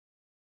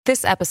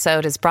This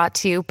episode is brought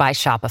to you by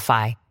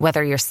Shopify.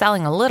 Whether you're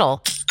selling a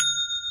little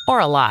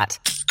or a lot,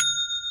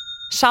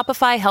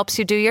 Shopify helps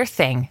you do your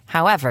thing,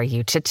 however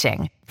you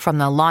cha-ching. From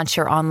the launch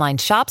your online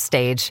shop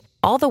stage,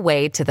 all the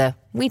way to the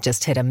we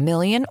just hit 1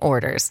 million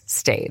orders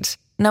stage.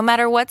 No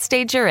matter what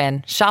stage you're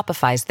in,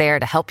 Shopify's there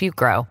to help you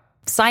grow.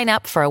 Sign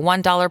up for a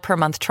 $1 per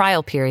month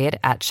trial period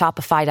at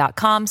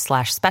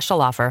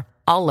shopify.com/special offer,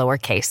 all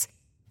lowercase.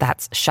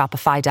 That's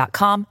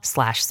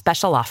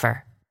shopify.com/special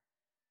offer.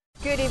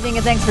 Good evening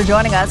and thanks for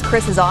joining us.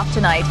 Chris is off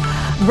tonight.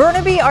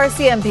 Burnaby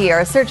RCMP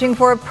are searching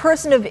for a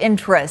person of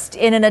interest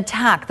in an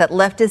attack that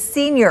left a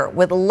senior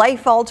with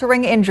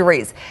life-altering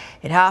injuries.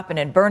 It happened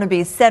in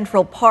Burnaby's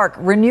Central Park,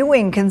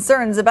 renewing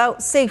concerns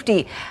about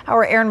safety.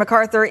 Our Aaron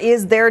MacArthur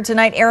is there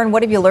tonight. Aaron,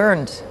 what have you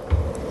learned?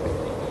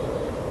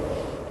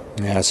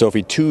 Yeah,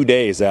 Sophie, 2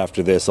 days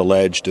after this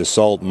alleged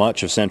assault,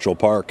 much of Central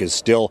Park is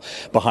still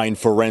behind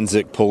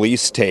forensic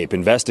police tape.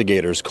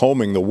 Investigators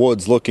combing the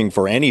woods looking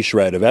for any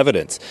shred of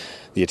evidence.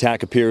 The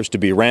attack appears to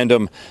be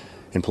random,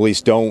 and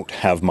police don't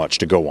have much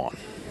to go on.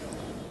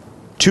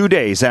 2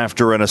 days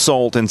after an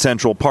assault in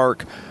Central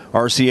Park,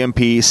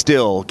 RCMP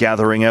still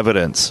gathering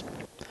evidence.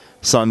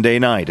 Sunday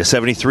night, a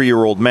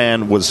 73-year-old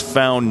man was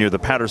found near the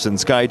Patterson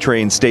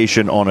SkyTrain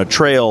station on a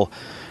trail.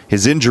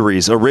 His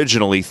injuries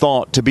originally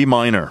thought to be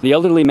minor. The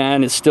elderly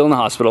man is still in the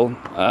hospital,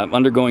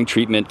 undergoing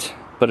treatment,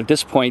 but at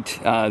this point,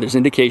 there's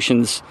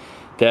indications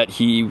that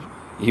he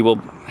will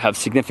have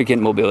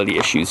significant mobility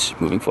issues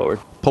moving forward.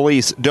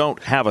 Police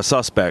don't have a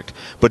suspect,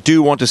 but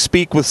do want to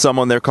speak with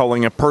someone they're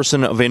calling a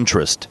person of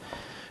interest.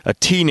 A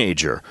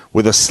teenager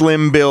with a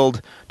slim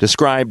build,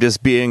 described as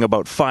being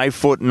about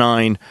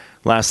 5'9",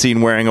 last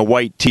seen wearing a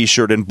white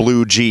t-shirt and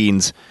blue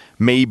jeans,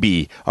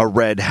 maybe a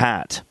red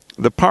hat.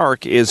 The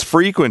park is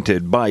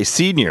frequented by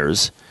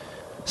seniors,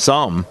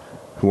 some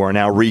who are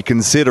now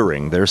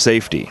reconsidering their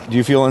safety. Do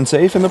you feel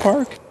unsafe in the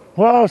park?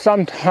 Well,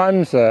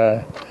 sometimes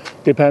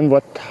depends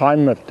what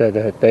time of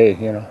the day,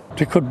 you know.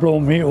 They could blow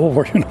me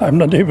over, I'm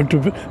not able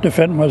to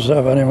defend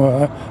myself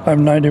anymore.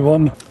 I'm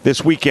 91.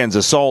 This weekend's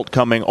assault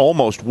coming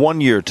almost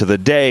 1 year to the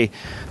day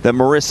that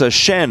Marissa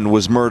Shen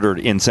was murdered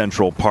in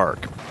Central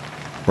Park.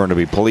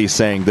 Burnaby police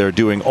saying they're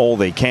doing all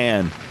they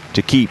can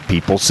to keep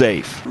people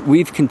safe.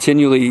 We've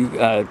continually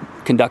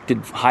conducted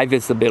high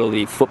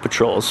visibility foot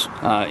patrols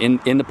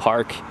in the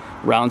park,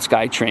 around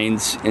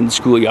SkyTrains, in the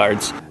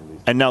schoolyards.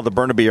 And now the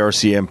Burnaby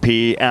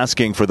RCMP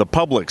asking for the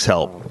public's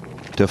help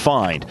to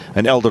find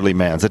an elderly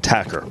man's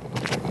attacker.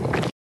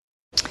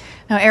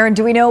 Now, Aaron,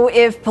 do we know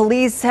if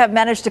police have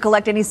managed to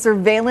collect any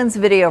surveillance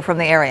video from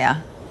the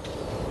area?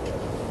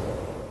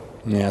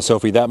 Yeah,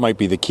 Sophie, that might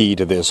be the key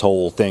to this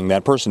whole thing.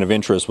 That person of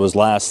interest was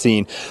last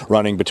seen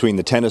running between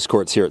the tennis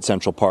courts here at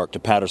Central Park to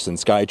Patterson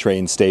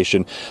SkyTrain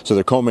station. So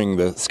they're combing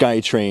the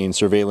SkyTrain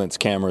surveillance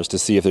cameras to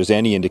see if there's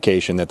any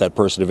indication that that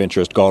person of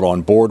interest got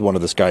on board one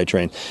of the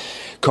SkyTrain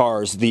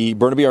cars. The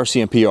Burnaby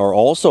RCMP are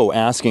also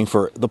asking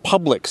for the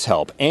public's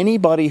help.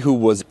 Anybody who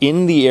was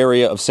in the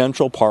area of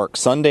Central Park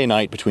Sunday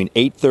night between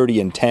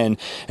 8:30 and 10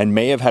 and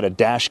may have had a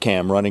dash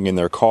cam running in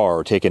their car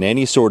or taken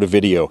any sort of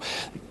video,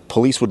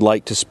 police would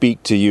like to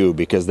speak to you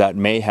because that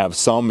may have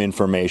some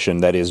information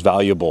that is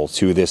valuable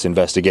to this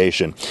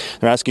investigation.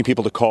 They're asking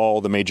people to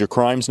call the major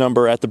crimes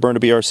number at the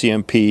Burnaby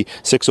RCMP,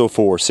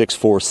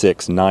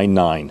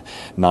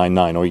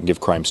 604-646-9999, or you can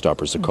give Crime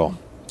Stoppers a call.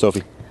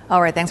 Sophie?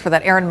 All right, thanks for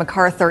that, Aaron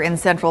MacArthur in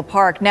Central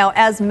Park. Now,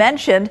 as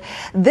mentioned,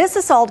 this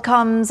assault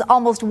comes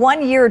almost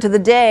 1 year to the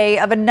day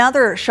of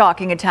another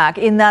shocking attack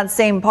in that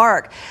same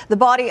park. The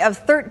body of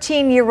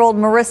 13-year-old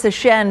Marissa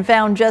Shen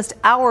found just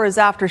hours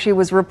after she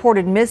was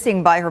reported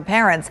missing by her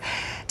parents.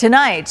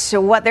 Tonight,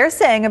 what they're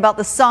saying about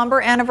the somber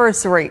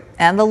anniversary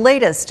and the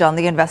latest on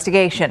the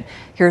investigation.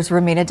 Here's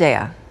Ramina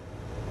Dea.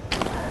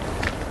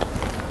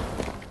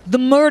 The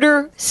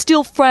murder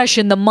still fresh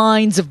in the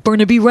minds of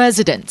Burnaby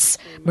residents.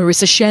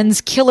 Marissa Shen's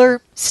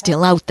killer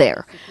still out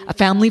there. A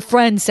family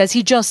friend says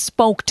he just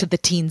spoke to the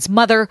teen's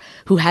mother,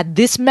 who had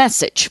this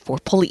message for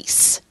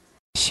police.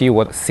 She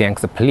would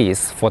thank the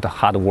police for the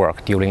hard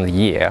work during the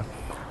year,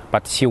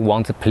 but she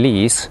wants the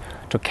police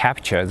to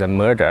capture the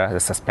murder,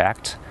 the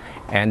suspect,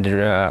 and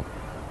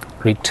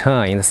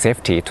return in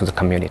safety to the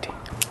community.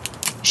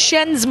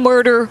 Shen's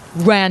murder,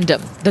 random.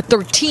 The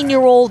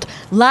 13-year-old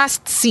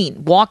last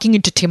seen walking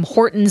into Tim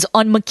Hortons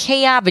on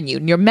McKay Avenue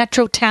near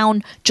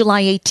Metrotown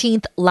July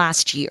 18th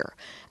last year.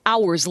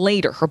 Hours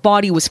later, her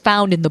body was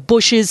found in the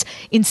bushes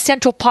in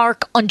Central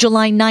Park on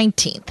July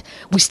 19th.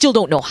 We still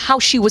don't know how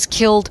she was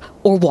killed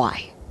or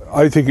why.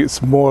 I think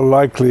it's more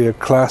likely a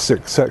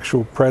classic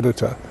sexual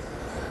predator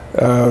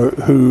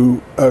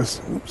who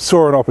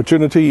saw an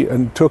opportunity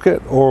and took it,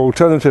 or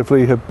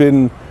alternatively have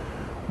been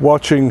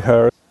watching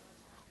her.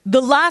 The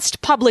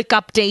last public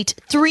update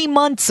 3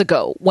 months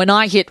ago, when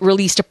iHit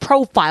released a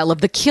profile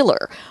of the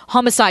killer.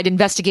 Homicide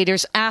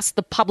investigators asked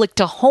the public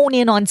to hone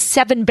in on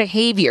 7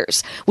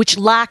 behaviors, which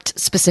lacked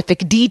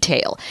specific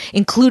detail,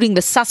 including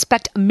the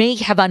suspect may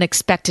have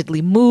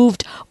unexpectedly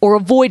moved or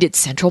avoided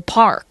Central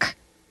Park.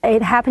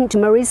 It happened to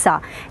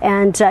Marissa,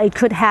 and it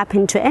could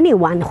happen to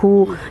anyone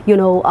who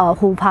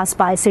passed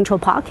by Central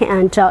Park,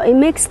 and it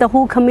makes the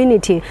whole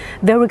community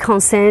very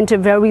concerned,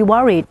 very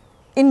worried.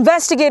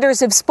 Investigators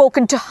have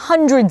spoken to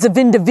hundreds of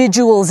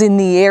individuals in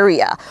the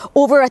area.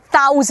 Over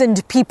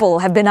 1,000 people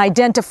have been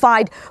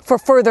identified for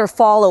further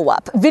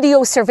follow-up.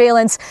 Video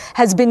surveillance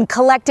has been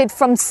collected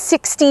from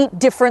 60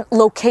 different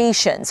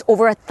locations,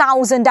 over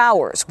 1,000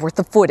 hours worth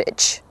of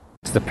footage.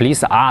 The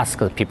police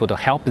asked people to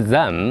help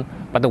them,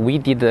 but we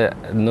did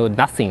know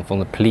nothing from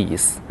the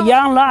police.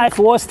 Young life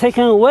was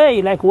taken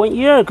away like 1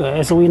 year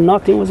ago, so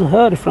nothing was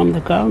heard from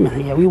the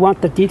government. Yeah, we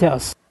want the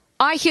details.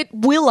 IHIT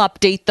will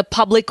update the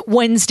public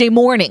Wednesday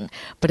morning,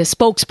 but a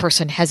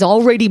spokesperson has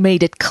already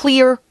made it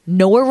clear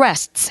no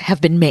arrests have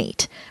been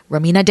made.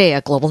 Ramina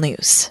Dea, Global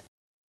News.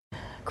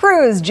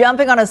 Crews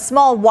jumping on a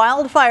small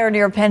wildfire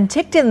near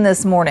Penticton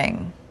this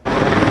morning.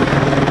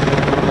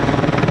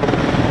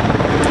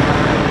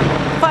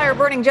 Fire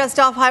burning just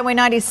off Highway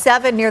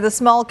 97 near the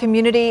small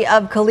community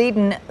of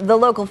Caledon. The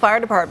local fire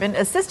department,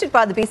 assisted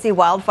by the BC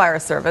Wildfire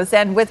Service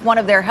and with one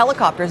of their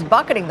helicopters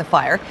bucketing the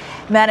fire,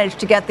 managed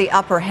to get the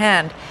upper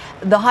hand.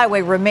 The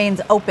highway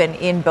remains open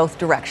in both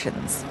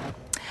directions.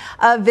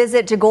 A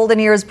visit to Golden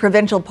Ears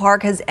Provincial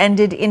Park has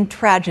ended in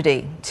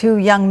tragedy. 2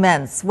 young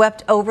men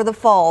swept over the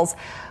falls.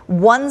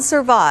 One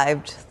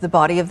survived. The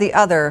body of the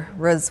other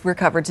was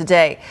recovered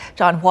today.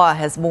 John Hua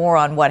has more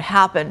on what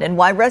happened and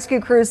why rescue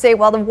crews say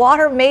while the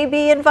water may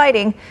be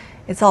inviting,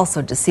 it's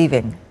also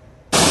deceiving.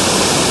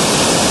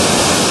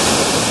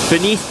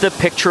 Beneath the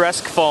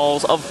picturesque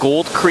falls of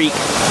Gold Creek,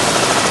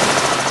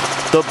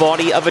 the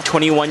body of a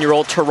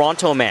 21-year-old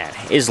Toronto man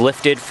is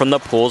lifted from the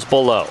pools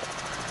below.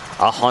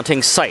 A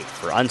haunting sight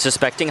for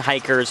unsuspecting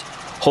hikers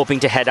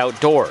hoping to head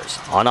outdoors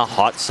on a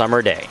hot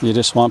summer day. You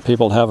just want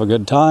people to have a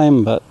good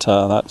time, but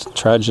that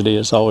tragedy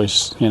is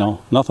always,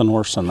 nothing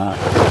worse than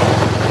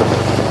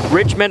that.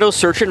 Ridge Meadows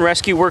search and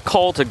rescue were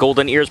called to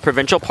Golden Ears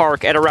Provincial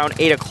Park at around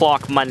 8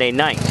 o'clock Monday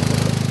night.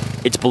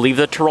 It's believed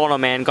the Toronto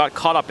man got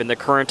caught up in the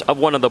current of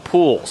one of the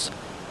pools.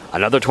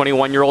 Another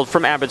 21-year-old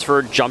from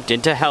Abbotsford jumped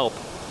in to help,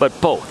 but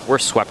both were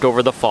swept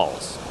over the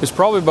falls. It's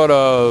probably about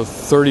a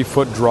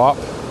 30-foot drop.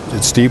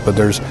 It's steep, but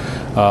there's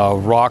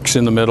rocks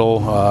in the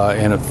middle,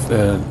 and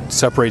it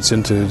separates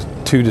into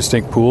 2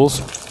 distinct pools.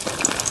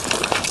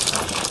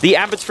 The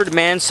Abbotsford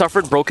man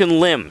suffered broken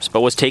limbs,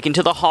 but was taken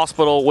to the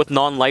hospital with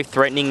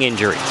non-life-threatening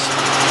injuries.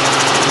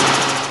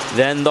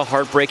 Then the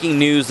heartbreaking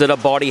news that a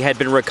body had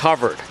been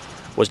recovered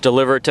was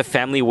delivered to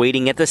family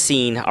waiting at the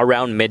scene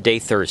around midday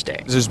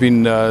Thursday. There's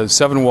been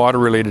 7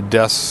 water-related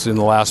deaths in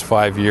the last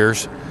 5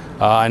 years.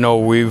 I know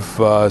we've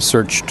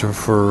searched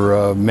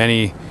for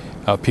many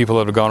people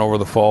that have gone over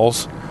the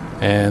falls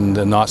and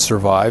not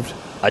survived.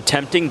 A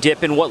tempting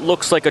dip in what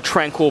looks like a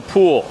tranquil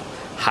pool,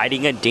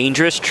 hiding a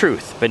dangerous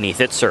truth beneath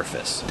its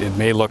surface. It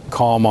may look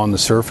calm on the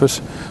surface,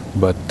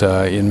 but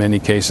in many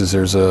cases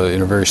there's a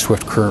very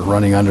swift current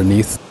running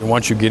underneath. And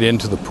once you get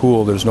into the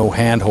pool, there's no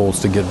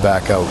handholds to get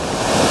back out.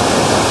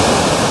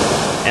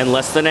 And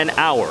less than an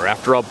hour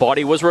after a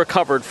body was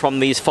recovered from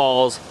these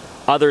falls,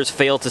 others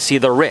failed to see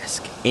the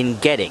risk in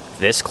getting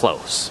this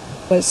close.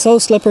 It's so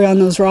slippery on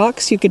those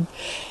rocks, you could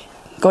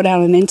go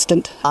down in an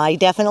instant. I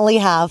definitely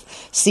have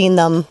seen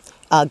them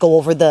go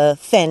over the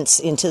fence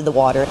into the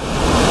water.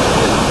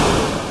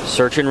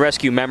 Search and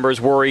rescue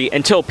members worry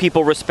until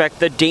people respect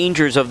the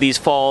dangers of these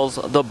falls,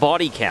 the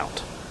body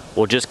count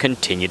will just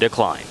continue to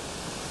climb.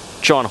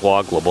 John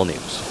Hua, Global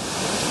News.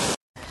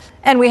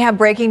 And we have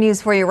breaking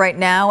news for you right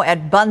now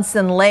at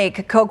Bunsen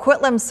Lake.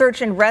 Coquitlam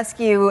Search and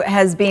Rescue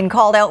has been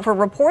called out for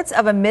reports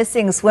of a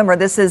missing swimmer.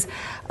 This is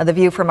the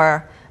view from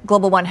our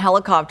Global One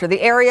helicopter.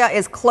 The area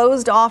is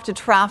closed off to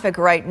traffic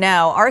right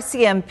now.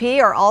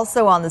 RCMP are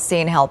also on the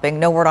scene helping.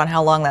 No word on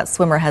how long that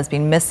swimmer has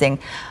been missing.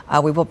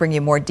 We will bring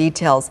you more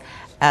details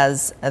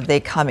as they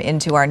come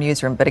into our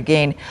newsroom. But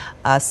again,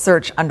 a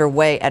search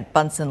underway at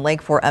Bunsen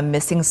Lake for a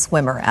missing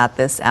swimmer at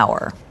this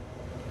hour.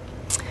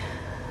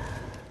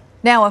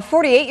 Now, a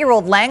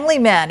 48-year-old Langley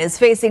man is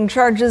facing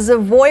charges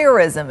of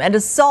voyeurism and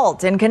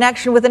assault in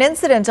connection with an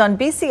incident on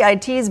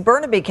BCIT's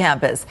Burnaby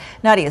campus.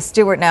 Nadia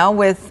Stewart now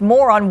with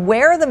more on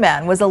where the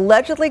man was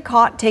allegedly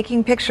caught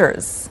taking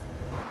pictures.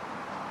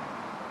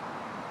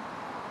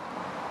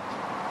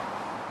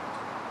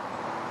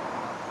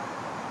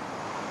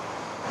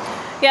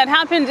 Yeah, it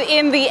happened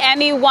in the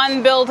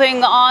NE1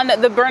 building on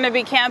the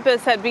Burnaby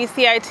campus at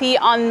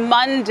BCIT on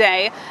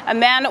Monday. A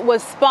man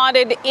was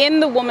spotted in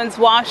the woman's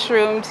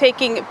washroom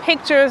taking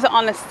pictures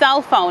on a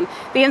cell phone.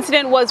 The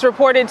incident was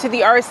reported to the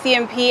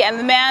RCMP and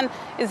the man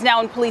is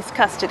now in police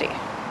custody.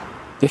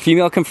 The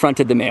female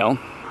confronted the male,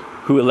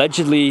 who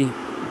allegedly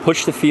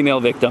pushed the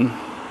female victim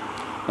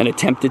and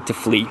attempted to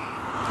flee.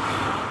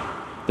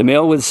 The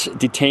male was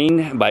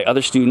detained by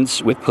other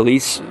students with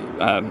police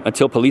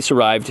until police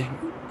arrived,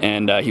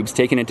 and he was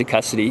taken into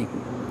custody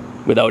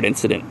without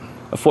incident.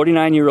 A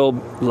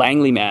 49-year-old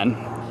Langley man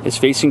is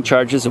facing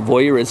charges of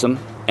voyeurism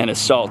and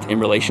assault in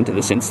relation to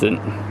this incident.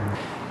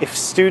 if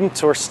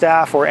students or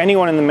staff or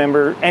anyone in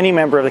any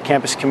member of the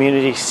campus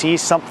community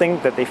sees something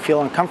that they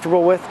feel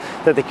uncomfortable with,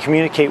 that they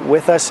communicate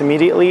with us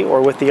immediately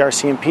or with the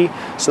RCMP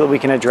so that we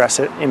can address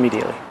it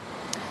immediately.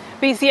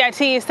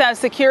 BCIT says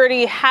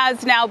security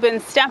has now been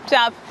stepped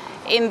up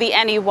in the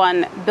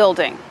NE1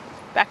 building.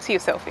 Back to you,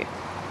 Sophie.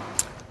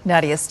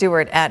 Nadia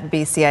Stewart at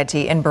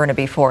BCIT in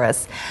Burnaby for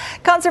us.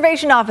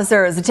 Conservation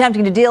officers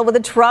attempting to deal with a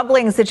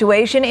troubling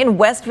situation in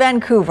West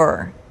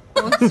Vancouver.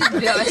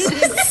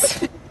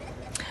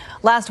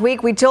 Last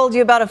week, we told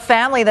you about a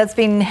family that's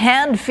been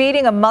hand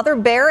feeding a mother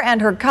bear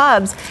and her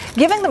cubs,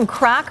 giving them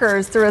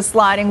crackers through a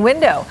sliding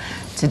window.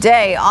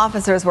 Today,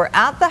 officers were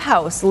at the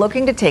house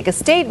looking to take a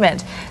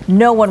statement.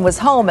 No one was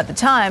home at the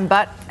time,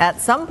 but at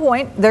some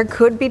point, there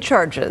could be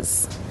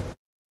charges.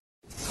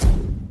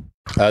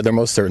 There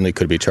most certainly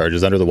could be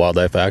charges under the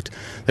Wildlife Act.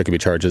 There could be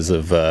charges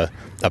of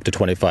up to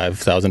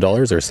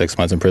 $25,000 or 6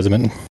 months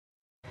imprisonment.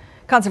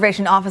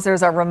 Conservation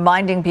officers are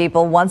reminding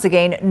people once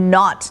again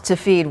not to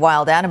feed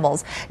wild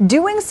animals.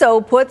 Doing so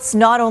puts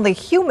not only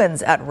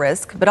humans at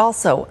risk, but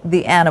also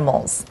the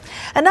animals.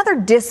 Another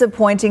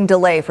disappointing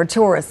delay for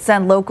tourists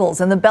and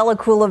locals in the Bella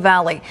Coola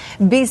Valley.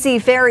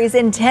 BC Ferries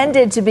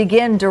intended to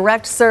begin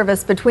direct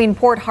service between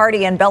Port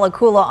Hardy and Bella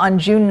Coola on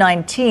June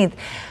 19th.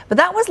 But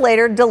that was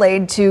later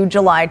delayed to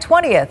July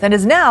 20th and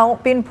is now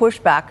being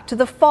pushed back to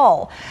the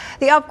fall.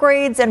 The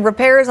upgrades and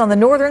repairs on the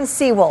Northern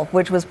Seawolf,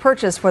 which was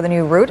purchased for the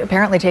new route,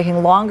 apparently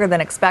taking longer than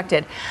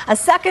expected. A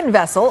second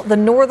vessel, the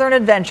Northern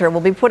Adventure,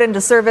 will be put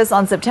into service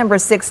on September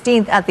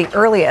 16th at the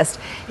earliest.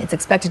 It's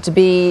expected to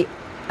be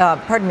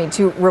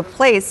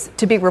replaced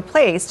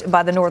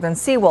by the Northern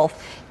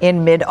Seawolf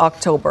in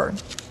mid-October.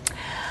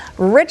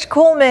 Rich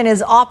Coleman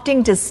is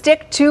opting to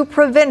stick to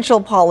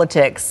provincial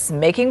politics,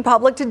 making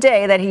public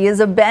today that he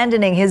is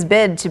abandoning his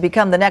bid to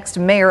become the next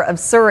mayor of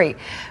Surrey.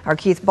 Our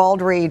Keith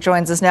Baldry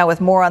joins us now with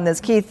more on this.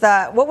 Keith,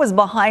 what was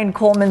behind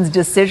Coleman's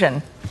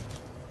decision?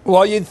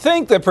 Well, you'd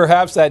think that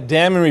perhaps that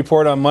damning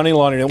report on money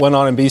laundering that went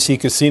on in BC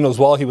casinos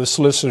while he was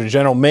Solicitor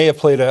General may have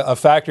played a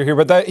factor here,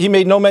 but he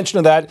made no mention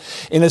of that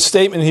in a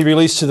statement he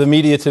released to the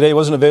media today. It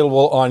wasn't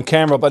available on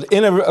camera, but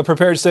in a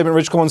prepared statement,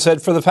 Rich Coleman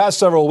said, for the past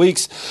several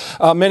weeks,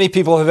 many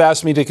people have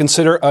asked me to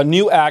consider a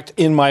new act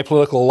in my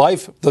political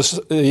life.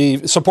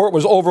 The support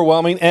was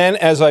overwhelming, and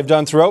as I've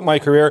done throughout my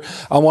career,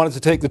 I wanted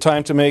to take the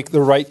time to make the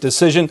right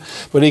decision.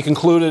 But he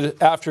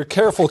concluded, after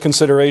careful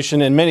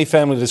consideration and many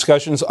family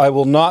discussions, I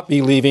will not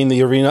be leaving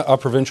the arena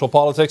of provincial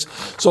politics.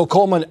 So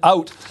Coleman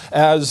out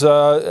as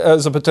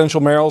a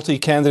potential mayoralty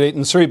candidate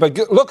in Surrey. But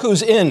look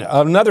who's in.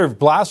 Another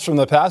blast from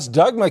the past.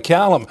 Doug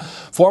McCallum,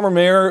 former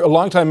mayor,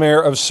 longtime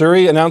mayor of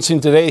Surrey, announcing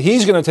today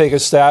he's going to take a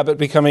stab at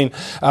becoming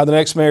the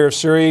next mayor of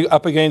Surrey,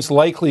 up against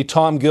likely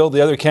Tom Gill,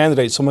 the other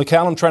candidate. So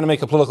McCallum trying to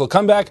make a political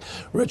comeback.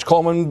 Rich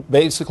Coleman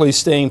basically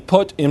staying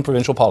put in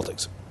provincial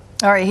politics.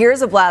 All right,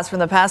 here's a blast from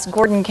the past.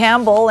 Gordon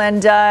Campbell,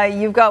 and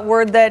you've got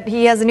word that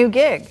he has a new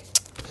gig.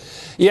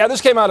 Yeah,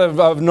 this came out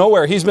of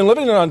nowhere. He's been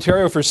living in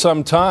Ontario for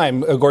some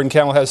time. Gordon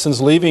Campbell has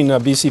since leaving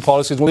BC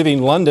politics,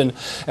 leaving London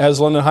as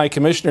London High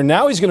Commissioner.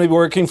 Now he's going to be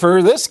working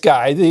for this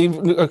guy,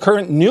 the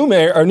current new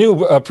mayor, or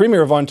new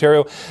Premier of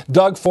Ontario,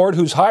 Doug Ford,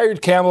 who's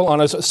hired Campbell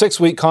on a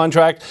 6-week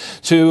contract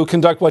to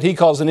conduct what he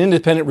calls an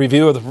independent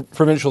review of the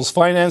provincial's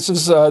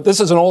finances. This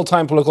is an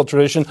old-time political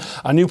tradition.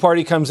 A new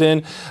party comes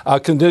in,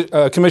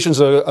 commissions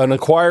an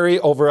inquiry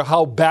over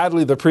how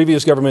badly the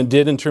previous government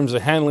did in terms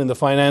of handling the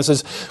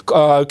finances.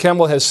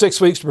 Campbell has 6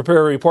 weeks to prepare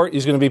a report.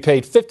 He's going to be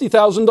paid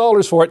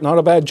 $50,000 for it. Not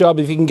a bad job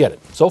if he can get it.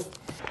 So,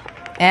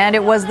 and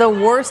it was the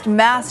worst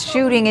mass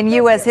shooting in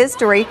U.S.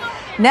 history.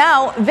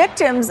 Now,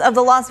 victims of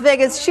the Las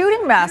Vegas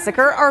shooting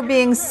massacre are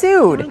being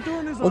sued.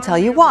 We'll tell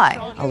you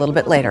why a little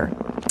bit later.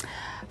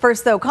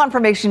 First, though,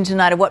 confirmation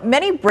tonight of what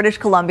many British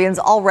Columbians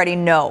already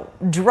know.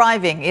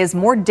 Driving is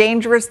more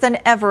dangerous than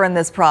ever in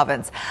this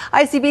province.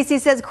 ICBC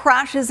says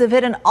crashes have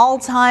hit an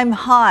all-time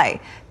high.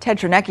 Ted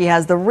Chernecki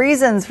has the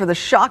reasons for the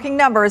shocking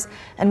numbers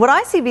and what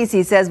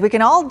ICBC says we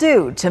can all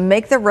do to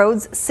make the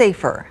roads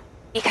safer.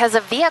 Because a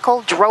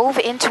vehicle drove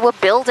into a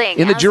building.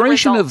 In the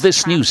duration of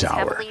this news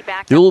hour,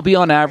 there will be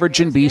on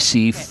average in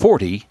BC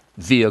 40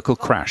 vehicle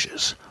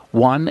crashes,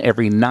 one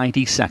every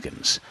 90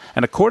 seconds.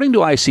 And according to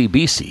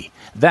ICBC,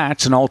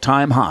 that's an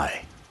all-time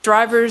high.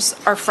 Drivers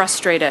are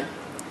frustrated.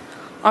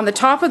 On the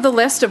top of the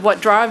list of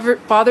what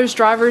bothers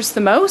drivers the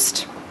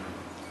most,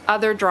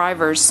 other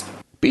drivers.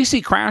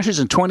 BC crashes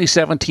in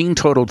 2017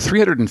 totaled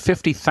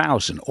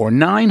 350,000, or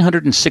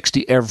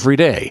 960 every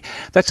day.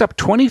 That's up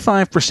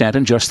 25%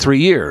 in just 3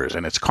 years,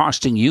 and it's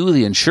costing you,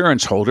 the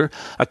insurance holder,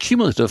 a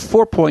cumulative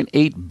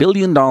 $4.8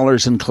 billion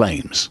in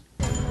claims.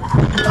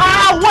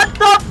 Ah, what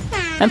the?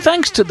 And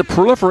thanks to the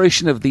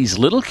proliferation of these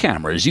little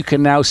cameras, you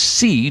can now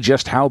see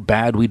just how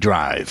bad we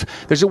drive.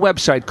 There's a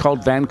website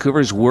called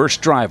Vancouver's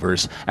Worst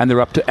Drivers, and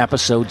they're up to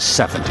episode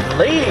 70.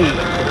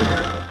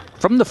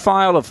 From the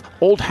file of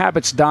Old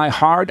Habits Die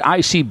Hard,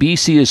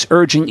 ICBC is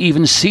urging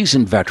even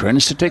seasoned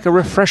veterans to take a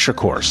refresher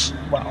course.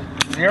 Well,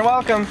 you're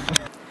welcome.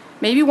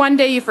 Maybe one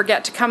day you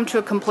forget to come to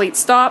a complete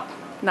stop,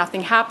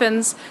 nothing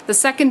happens. The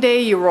second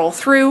day you roll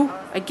through,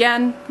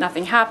 again,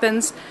 nothing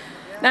happens.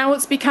 Now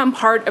it's become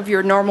part of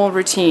your normal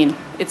routine.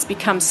 It's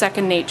become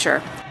second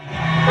nature.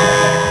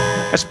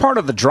 As part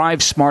of the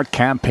Drive Smart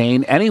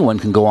campaign, anyone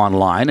can go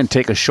online and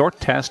take a short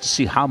test to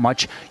see how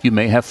much you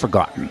may have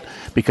forgotten.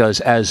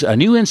 Because as a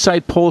new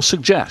Insight poll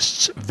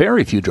suggests,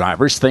 very few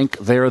drivers think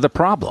they're the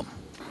problem.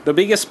 The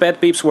biggest pet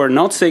peeves were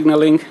not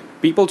signaling,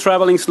 people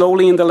traveling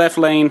slowly in the left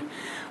lane,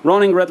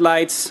 running red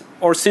lights,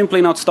 or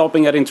simply not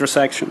stopping at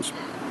intersections.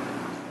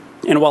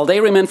 And while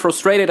they remain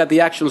frustrated at the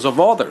actions of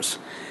others,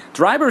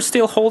 drivers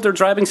still hold their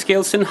driving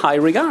skills in high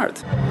regard.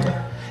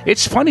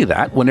 It's funny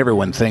that when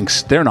everyone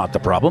thinks they're not the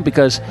problem,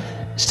 because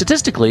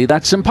statistically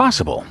that's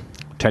impossible.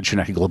 Ted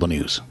Chernecki, Global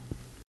News.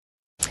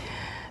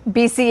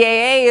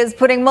 BCAA is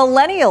putting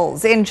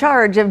millennials in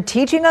charge of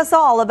teaching us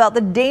all about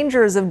the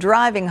dangers of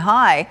driving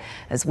high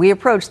as we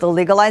approach the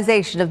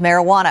legalization of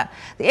marijuana.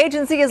 The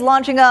agency is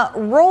launching a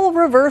role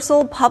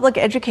reversal public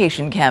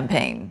education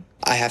campaign.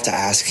 I have to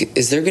ask,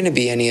 is there going to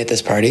be any at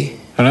this party?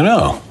 I don't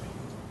know.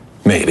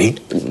 Maybe.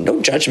 No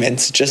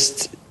judgments.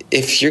 Just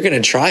if you're going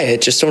to try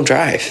it, just don't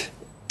drive.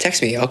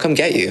 Text me. I'll come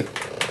get you.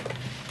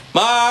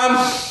 Mom!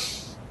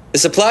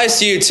 This applies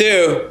to you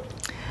too.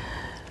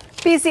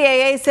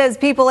 BCAA says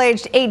people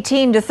aged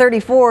 18 to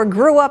 34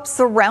 grew up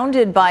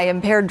surrounded by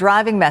impaired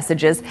driving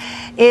messages.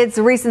 Its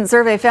recent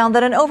survey found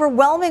that an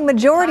overwhelming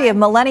majority of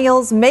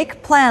millennials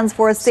make plans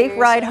for a safe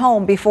ride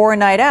home before a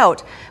night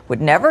out, would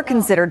never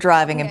consider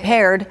driving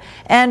impaired,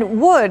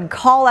 and would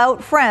call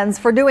out friends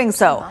for doing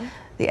so.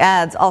 The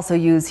ads also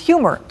use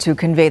humor to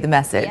convey the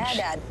message. Yeah,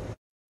 Dad.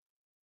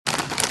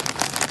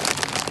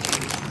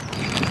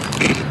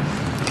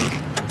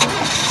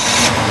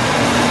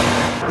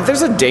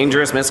 There's a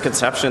dangerous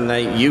misconception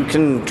that you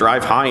can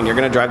drive high and you're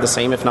going to drive the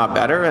same, if not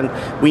better, and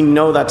we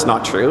know that's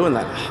not true and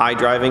that high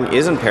driving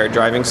is impaired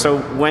driving. So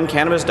when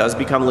cannabis does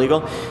become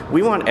legal,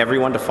 we want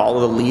everyone to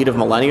follow the lead of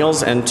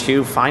millennials and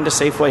to find a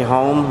safe way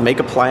home, make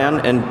a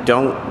plan, and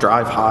don't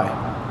drive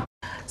high.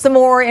 Some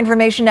more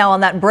information now on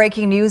that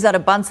breaking news out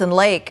of Bunsen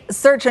Lake.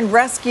 Search and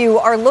rescue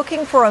are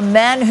looking for a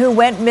man who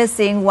went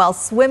missing while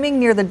swimming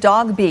near the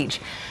dog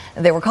beach.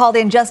 They were called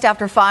in just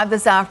after 5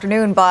 this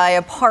afternoon by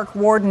a park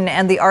warden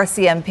and the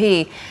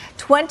RCMP.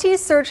 20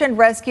 search and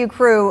rescue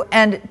crew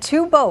and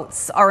 2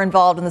 boats are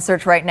involved in the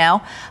search right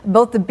now.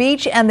 Both the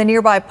beach and the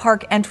nearby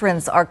park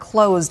entrance are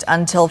closed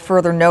until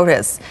further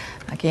notice.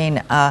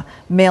 Again, a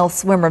male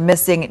swimmer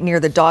missing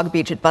near the dog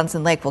beach at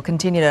Bunsen Lake. We'll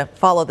continue to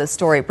follow this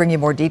story, bring you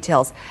more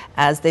details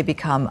as they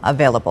become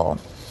available.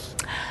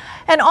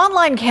 An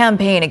online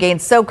campaign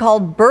against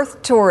so-called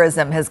birth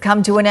tourism has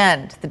come to an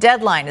end. The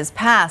deadline is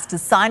passed to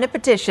sign a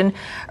petition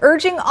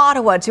urging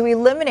Ottawa to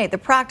eliminate the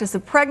practice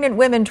of pregnant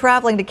women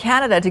traveling to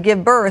Canada to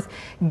give birth,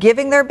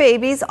 giving their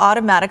babies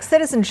automatic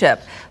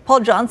citizenship. Paul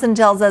Johnson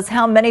tells us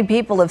how many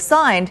people have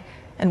signed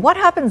and what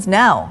happens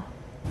now.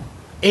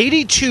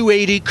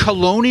 8280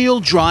 Colonial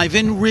Drive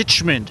in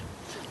Richmond.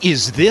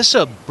 Is this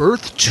a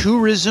birth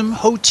tourism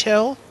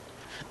hotel?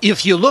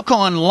 If you look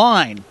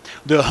online,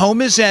 the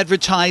home is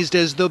advertised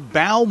as the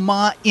Bao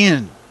Ma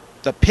Inn.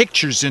 The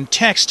pictures and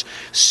text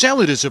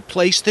sell it as a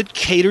place that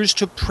caters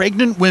to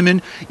pregnant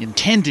women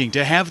intending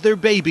to have their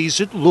babies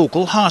at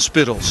local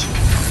hospitals.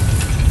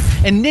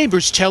 And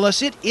neighbors tell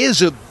us it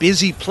is a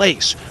busy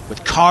place,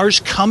 with cars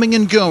coming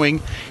and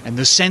going, and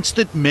the sense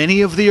that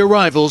many of the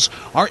arrivals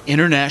are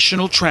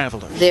international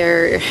travelers.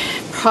 They're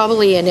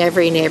probably in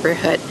every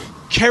neighborhood.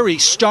 Kerry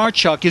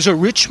Starchuk is a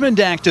Richmond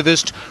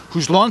activist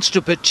who's launched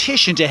a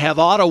petition to have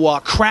Ottawa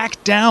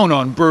crack down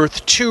on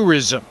birth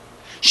tourism.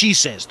 She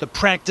says the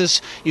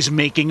practice is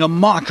making a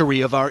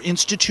mockery of our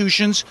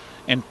institutions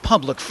and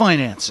public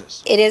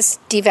finances. It is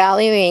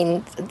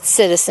devaluing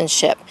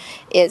citizenship.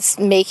 It's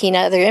making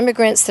other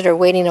immigrants that are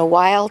waiting a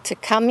while to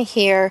come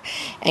here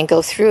and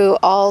go through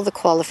all the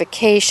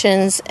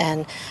qualifications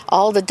and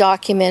all the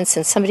documents,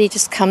 and somebody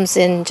just comes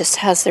in and just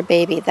has their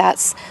baby.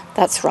 That's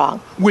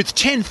wrong. With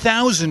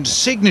 10,000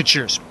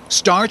 signatures,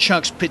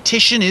 Starchuk's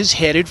petition is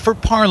headed for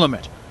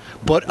Parliament,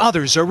 but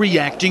others are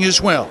reacting as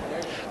well.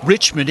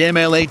 Richmond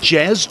MLA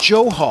Jazz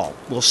Johal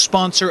will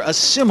sponsor a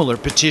similar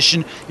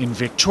petition in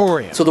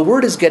Victoria. So the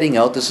word is getting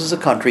out. This is a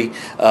country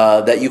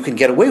that you can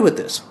get away with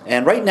this.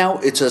 And right now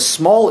it's a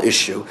small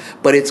issue,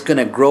 but it's going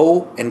to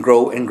grow and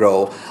grow and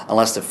grow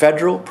unless the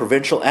federal,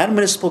 provincial, and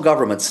municipal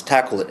governments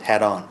tackle it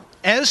head on.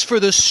 As for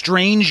the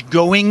strange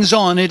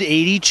goings-on at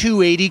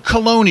 8280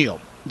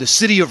 Colonial, the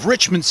city of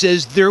Richmond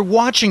says they're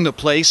watching the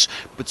place,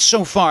 but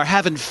so far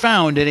haven't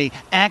found any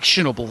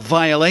actionable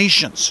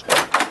violations.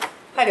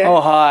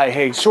 Oh, hi.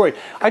 Hey, sorry.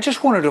 I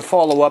just wanted to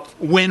follow up.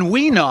 When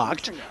we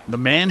knocked, the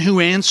man who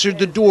answered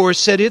the door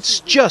said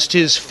it's just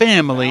his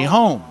family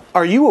home.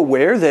 Are you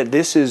aware that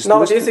this is...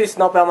 No, this is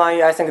not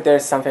Belmont. I think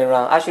there's something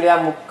wrong. Actually,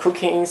 I'm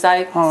cooking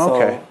inside. Oh,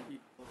 okay.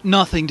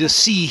 Nothing to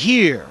see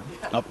here,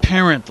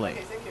 apparently.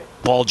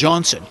 Paul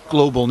Johnson,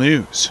 Global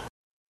News.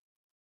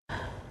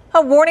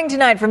 A warning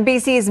tonight from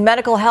BC's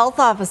medical health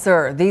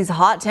officer. These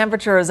hot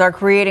temperatures are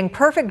creating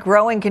perfect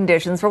growing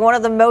conditions for one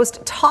of the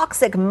most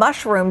toxic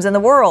mushrooms in the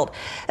world.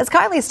 As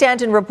Kylie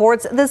Stanton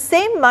reports, the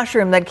same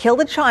mushroom that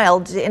killed a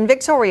child in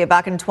Victoria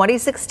back in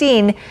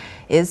 2016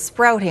 is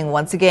sprouting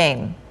once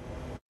again.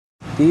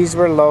 These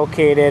were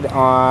located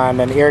on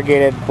an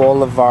irrigated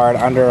boulevard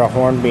under a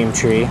hornbeam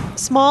tree.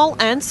 Small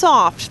and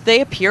soft, they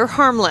appear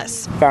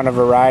harmless. Found a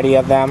variety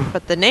of them.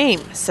 But the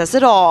name says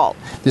it all.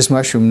 This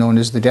mushroom, known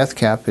as the death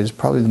cap, is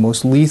probably the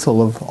most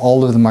lethal of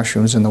all of the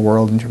mushrooms in the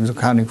world in terms of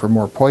accounting for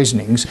more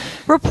poisonings.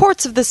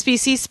 Reports of the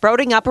species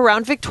sprouting up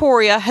around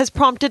Victoria has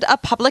prompted a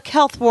public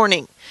health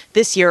warning.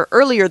 This year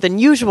earlier than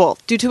usual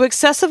due to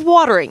excessive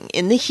watering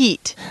in the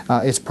heat.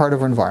 It's part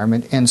of our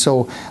environment, and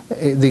so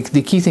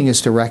the key thing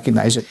is to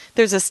recognize it.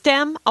 There's a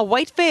stem, a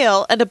white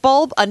veil, and a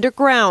bulb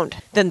underground.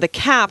 Then the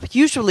cap,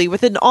 usually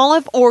with an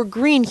olive or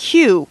green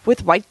hue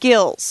with white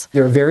gills.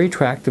 They're a very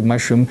attractive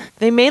mushroom.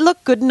 They may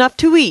look good enough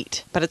to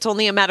eat, but it's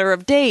only a matter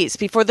of days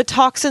before the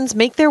toxins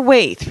make their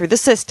way through the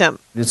system.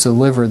 It's a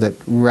liver that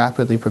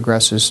rapidly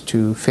progresses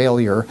to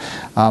failure,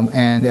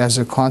 and as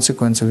a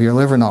consequence of your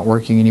liver not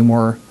working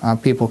anymore,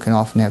 people can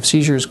often have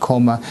seizures,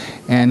 coma,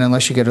 and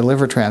unless you get a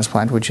liver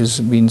transplant, which has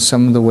been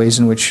some of the ways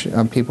in which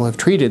people have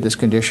treated this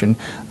condition,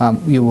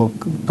 you will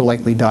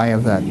likely die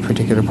of that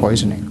particular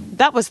poisoning.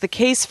 That was the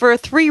case for a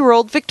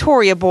 3-year-old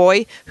Victoria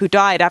boy who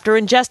died after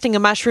ingesting a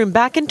mushroom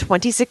back in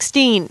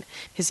 2016.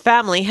 His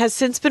family has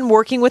since been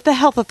working with the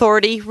health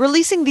authority,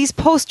 releasing these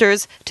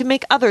posters to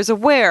make others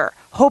aware,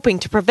 hoping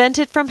to prevent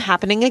it from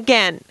happening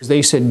again.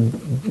 They said,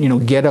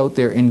 get out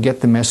there and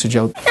get the message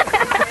out.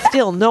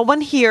 Still, no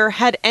one here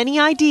had any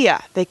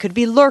idea they could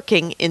be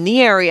lurking in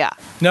the area.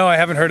 No, I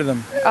haven't heard of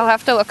them. I'll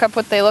have to look up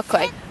what they look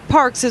like.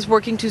 Parks is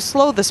working to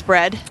slow the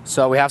spread.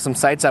 So we have some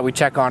sites that we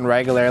check on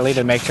regularly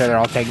to make sure they're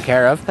all taken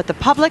care of. But the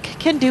public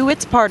can do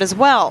its part as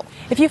well.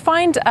 If you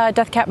find a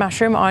death cap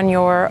mushroom on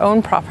your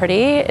own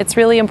property, it's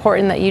really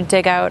important that you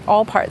dig out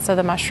all parts of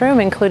the mushroom,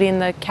 including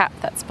the cap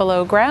that's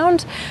below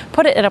ground,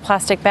 put it in a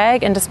plastic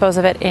bag and dispose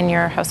of it in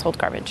your household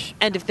garbage.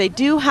 And if they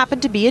do happen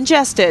to be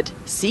ingested,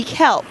 seek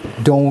help.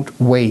 Don't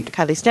wait.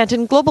 Kylie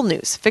Stanton, Global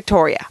News,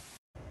 Victoria.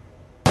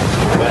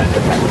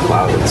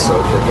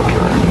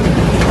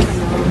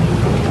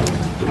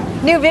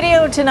 New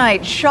video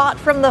tonight, shot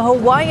from the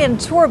Hawaiian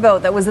tour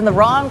boat that was in the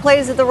wrong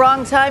place at the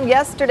wrong time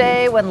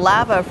yesterday when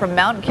lava from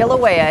Mount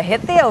Kilauea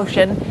hit the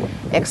ocean,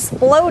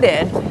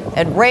 exploded,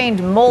 and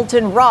rained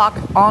molten rock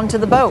onto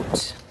the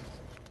boat.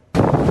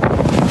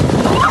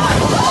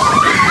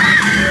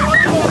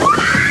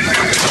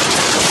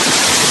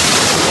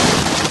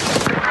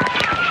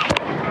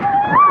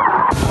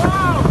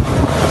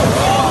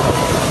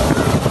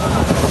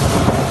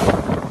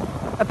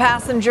 A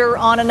passenger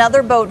on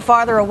another boat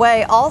farther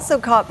away also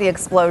caught the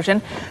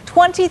explosion.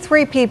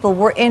 23 people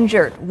were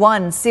injured,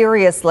 one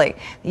seriously.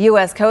 The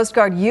U.S. Coast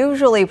Guard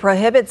usually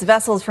prohibits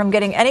vessels from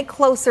getting any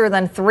closer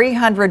than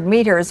 300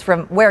 meters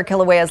from where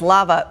Kilauea's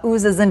lava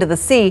oozes into the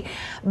sea,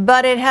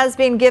 but it has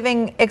been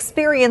giving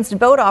experienced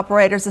boat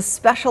operators a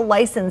special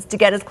license to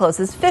get as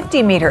close as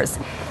 50 meters.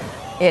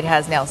 It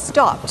has now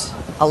stopped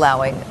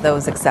allowing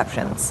those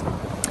exceptions.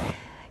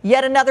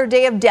 Yet another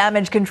day of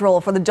damage control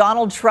for the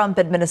Donald Trump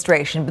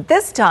administration, but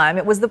this time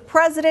it was the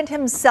president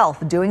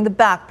himself doing the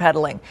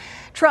backpedaling.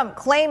 Trump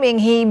claiming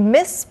he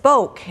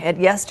misspoke at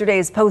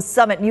yesterday's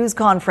post-summit news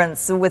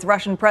conference with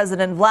Russian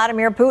President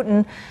Vladimir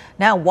Putin,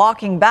 now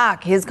walking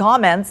back his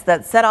comments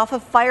that set off a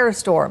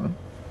firestorm.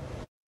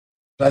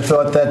 I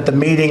thought that the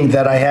meeting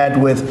that I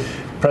had with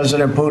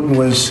President Putin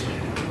was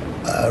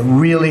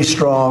really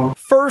strong.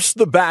 First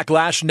the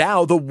backlash,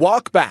 now the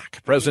walk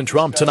back. President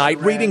Trump tonight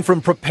reading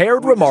from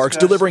prepared remarks,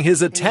 delivering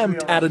his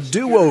attempt at a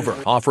do-over,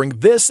 offering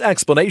this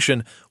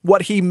explanation,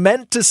 what he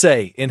meant to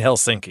say in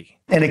Helsinki.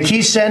 In a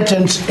key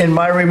sentence in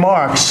my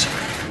remarks,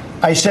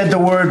 I said the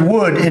word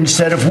would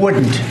instead of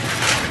wouldn't.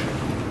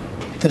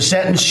 The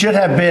sentence should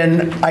have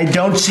been, I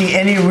don't see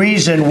any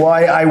reason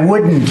why I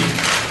wouldn't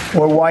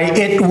or why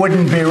it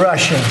wouldn't be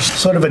Russia.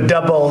 Sort of a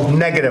double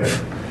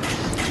negative.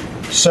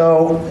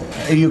 So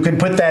you can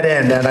put that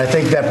in, and I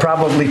think that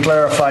probably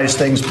clarifies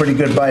things pretty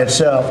good by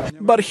itself.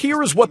 But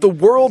here is what the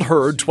world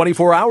heard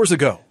 24 hours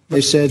ago.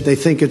 They said they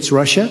think it's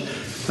Russia.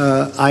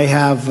 I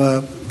have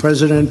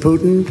President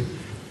Putin.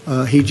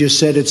 He just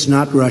said it's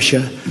not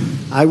Russia.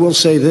 I will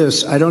say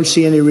this. I don't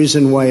see any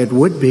reason why it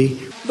would be.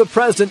 The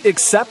president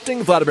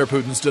accepting Vladimir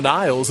Putin's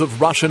denials of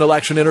Russian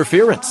election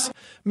interference.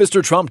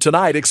 Mr. Trump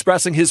tonight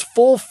expressing his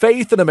full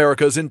faith in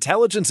America's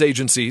intelligence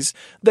agencies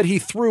that he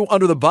threw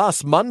under the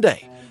bus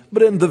Monday.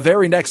 But in the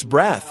very next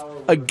breath,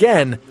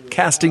 again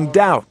casting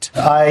doubt.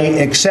 I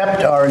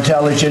accept our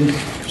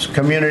intelligence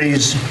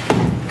community's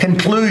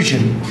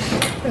conclusion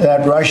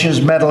that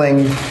Russia's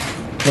meddling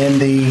in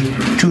the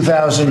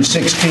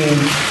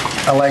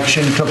 2016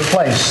 election took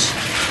place.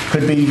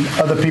 Could be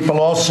other people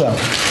also.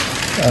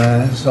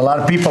 There's a lot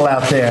of people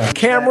out there.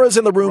 Cameras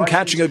in the room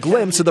catching a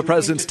glimpse of the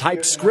president's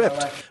typed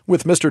script,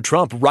 with Mr.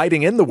 Trump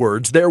writing in the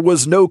words, there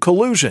was no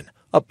collusion,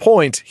 a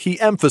point he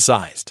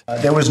emphasized.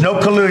 There was no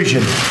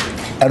collusion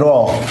at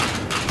all.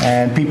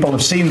 And people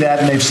have seen that,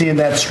 and they've seen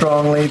that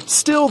strongly.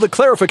 Still, the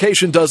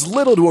clarification does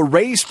little to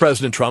erase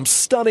President Trump's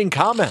stunning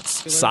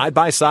comments, side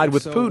by side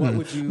with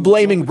Putin,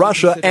 blaming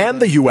Russia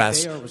and the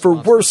U.S. for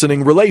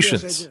worsening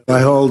relations.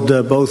 I hold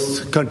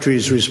both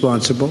countries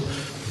responsible.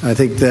 I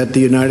think that the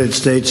United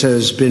States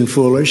has been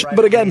foolish.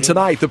 But again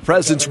tonight, the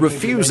president's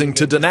refusing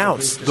to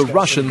denounce the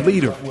Russian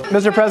leader.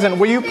 Mr. President,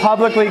 will you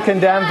publicly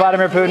condemn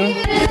Vladimir Putin?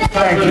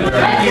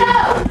 Thank you.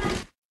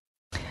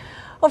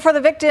 Well, for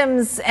the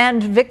victims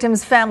and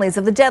victims' families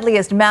of the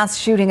deadliest mass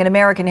shooting in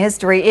American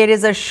history, it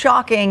is a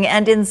shocking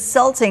and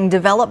insulting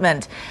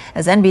development.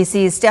 As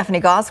NBC's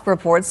Stephanie Gosk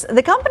reports,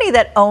 the company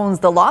that owns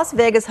the Las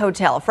Vegas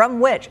hotel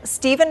from which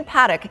Stephen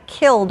Paddock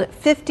killed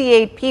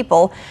 58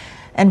 people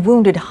and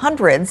wounded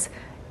hundreds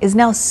is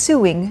now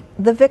suing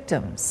the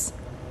victims.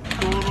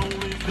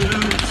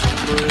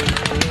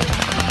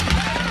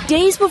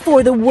 Days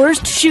before the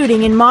worst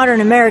shooting in modern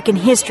American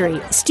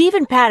history,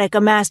 Stephen Paddock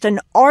amassed an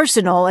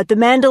arsenal at the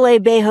Mandalay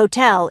Bay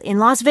Hotel in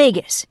Las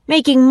Vegas,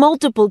 making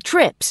multiple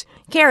trips,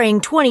 carrying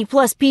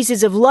 20-plus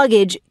pieces of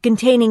luggage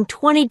containing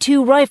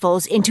 22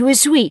 rifles into his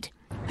suite.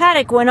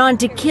 Paddock went on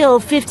to kill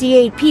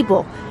 58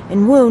 people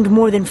and wound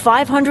more than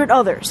 500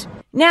 others.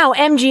 Now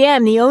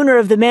MGM, the owner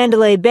of the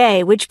Mandalay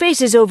Bay, which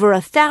faces over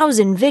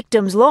 1,000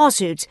 victims'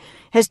 lawsuits,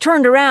 has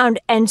turned around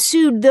and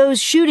sued those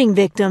shooting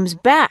victims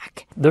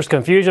back. There's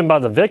confusion by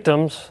the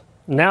victims.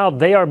 Now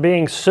they are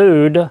being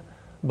sued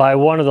by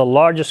one of the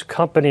largest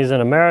companies in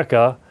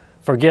America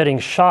for getting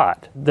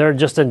shot. They're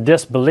just in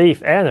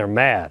disbelief and they're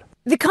mad.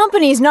 The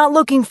company is not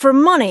looking for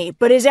money,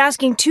 but is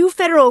asking 2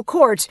 federal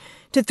courts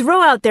to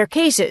throw out their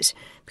cases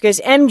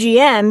because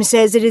MGM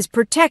says it is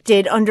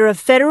protected under a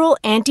federal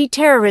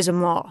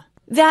anti-terrorism law.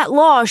 That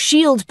law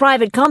shields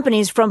private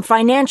companies from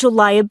financial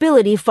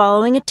liability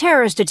following a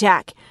terrorist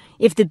attack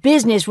if the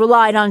business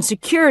relied on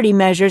security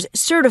measures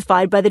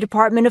certified by the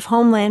Department of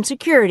Homeland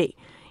Security.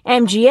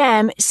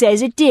 MGM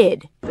says it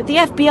did, but the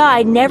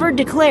FBI never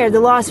declared the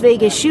Las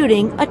Vegas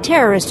shooting a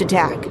terrorist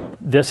attack.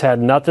 This had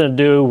nothing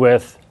to do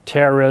with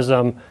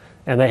terrorism,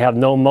 and they have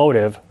no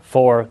motive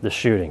for the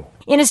shooting.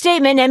 In a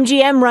statement,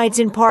 MGM writes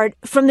in part,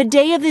 "From the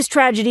day of this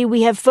tragedy,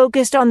 we have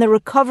focused on the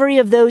recovery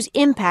of those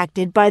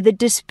impacted by the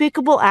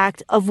despicable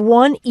act of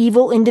one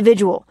evil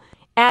individual,"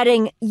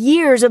 adding,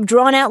 "Years of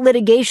drawn-out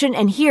litigation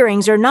and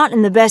hearings are not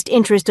in the best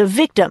interest of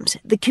victims,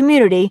 the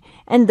community,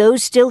 and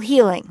those still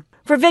healing."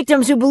 For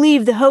victims who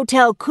believe the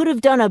hotel could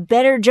have done a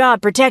better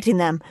job protecting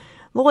them,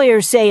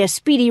 lawyers say a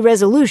speedy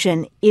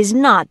resolution is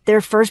not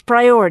their first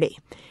priority.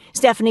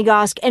 Stephanie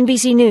Gosk,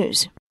 NBC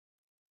News.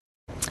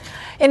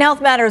 In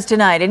Health Matters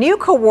tonight, a new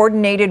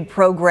coordinated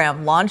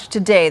program launched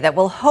today that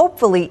will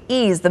hopefully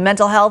ease the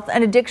mental health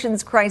and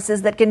addictions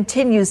crisis that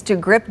continues to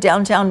grip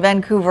downtown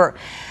Vancouver.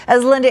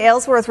 As Linda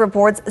Aylesworth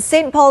reports,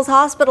 St. Paul's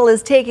Hospital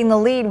is taking the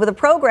lead with a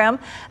program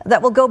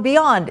that will go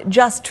beyond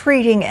just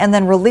treating and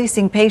then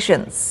releasing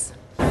patients.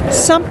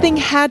 Something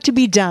had to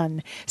be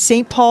done.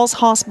 St. Paul's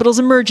Hospital's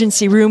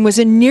emergency room was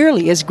in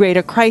nearly as great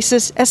a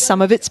crisis as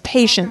some of its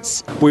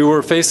patients. We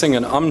were facing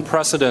an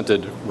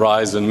unprecedented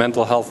rise in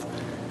mental health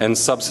and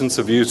substance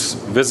abuse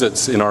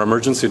visits in our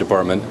emergency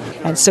department.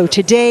 And so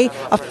today,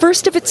 a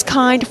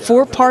first-of-its-kind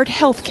 4-part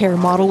healthcare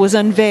model was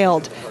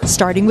unveiled,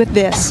 starting with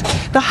this.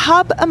 The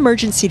Hub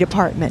Emergency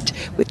Department.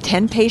 With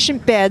 10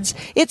 patient beds,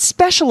 it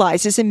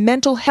specializes in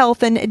mental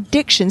health and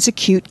addictions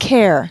acute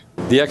care.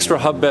 The extra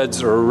hub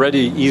beds are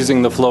already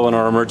easing the flow in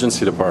our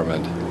emergency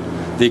department.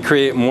 They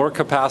create more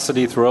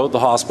capacity throughout the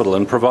hospital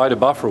and provide a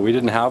buffer we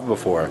didn't have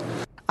before.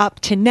 Up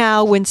to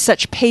now, when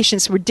such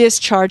patients were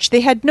discharged,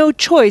 they had no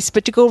choice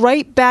but to go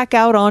right back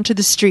out onto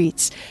the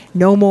streets.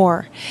 No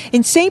more.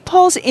 In St.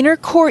 Paul's inner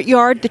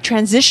courtyard, the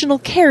Transitional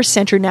Care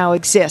Centre now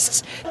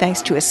exists,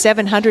 thanks to a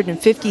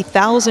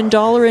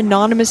 $750,000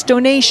 anonymous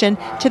donation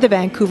to the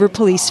Vancouver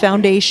Police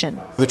Foundation.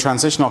 The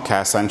Transitional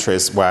Care Centre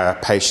is where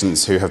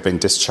patients who have been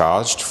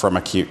discharged from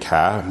acute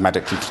care,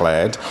 medically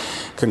cleared,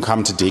 can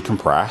come to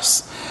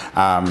decompress,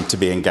 to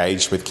be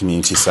engaged with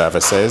community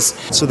services.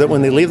 So that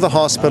when they leave the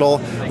hospital,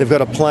 they've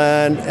got a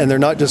plan and they're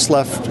not just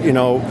left,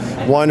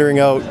 wandering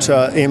out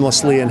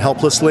aimlessly and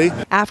helplessly.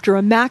 After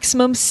a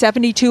maximum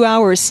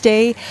 72-hour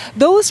stay,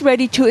 those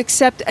ready to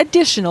accept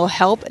additional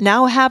help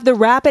now have the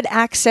Rapid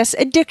Access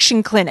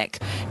Addiction Clinic.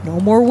 No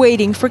more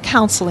waiting for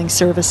counseling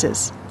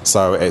services.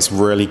 So it's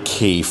really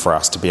key for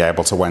us to be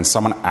able to, when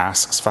someone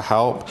asks for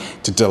help,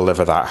 to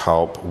deliver that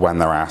help when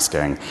they're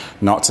asking,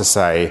 not to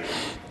say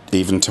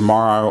even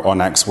tomorrow or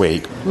next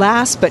week.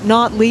 Last but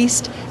not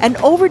least, an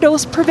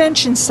overdose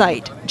prevention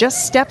site,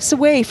 just steps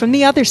away from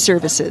the other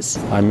services.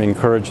 I'm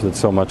encouraged that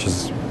so much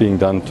is being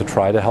done to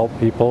try to help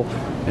people,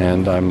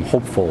 and I'm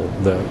hopeful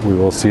that we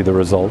will see the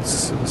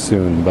results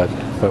soon, but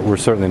we're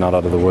certainly not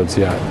out of the woods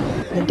yet.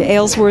 Linda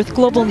Aylesworth,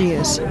 Global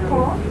News.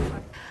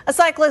 A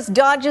cyclist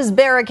dodges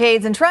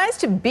barricades and tries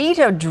to beat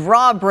a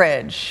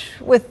drawbridge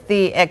with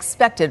the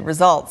expected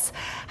results.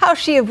 How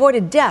she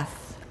avoided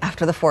death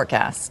after the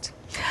forecast.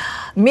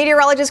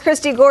 Meteorologist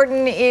Christy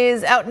Gordon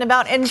is out and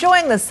about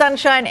enjoying the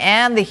sunshine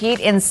and the heat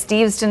in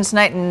Steveston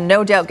tonight, and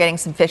no doubt getting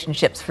some fish and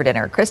chips for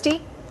dinner.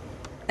 Christy?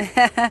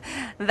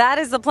 That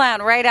is the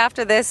plan. Right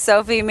after this,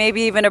 Sophie,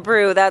 maybe even a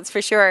brew, that's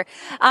for sure.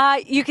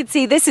 You can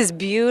see this is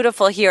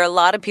beautiful here. A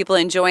lot of people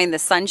enjoying the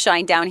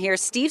sunshine down here.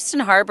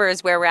 Steveston Harbor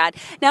is where we're at.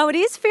 Now, it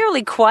is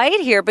fairly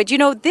quiet here, but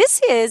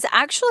this is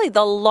actually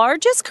the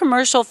largest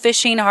commercial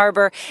fishing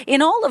harbor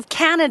in all of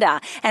Canada.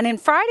 And in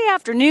Friday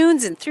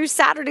afternoons and through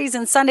Saturdays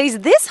and Sundays,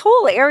 this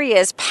whole area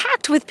is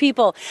packed with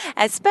people,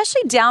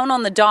 especially down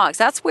on the docks.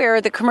 That's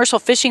where the commercial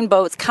fishing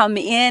boats come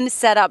in,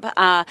 set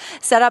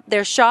up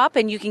their shop,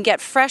 and you can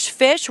get fresh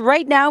fish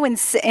right now in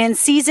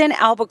season: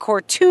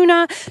 albacore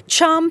tuna,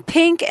 chum,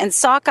 pink, and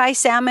sockeye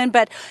salmon.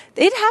 But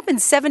it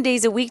happens 7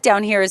 days a week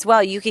down here as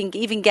well. You can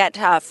even get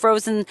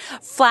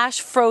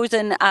flash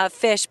frozen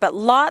fish, but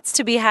lots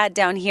to be had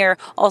down here.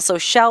 Also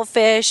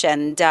shellfish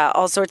and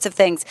all sorts of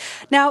things.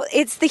 Now,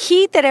 it's the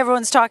heat that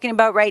everyone's talking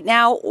about right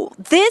now.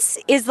 This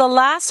is the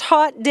last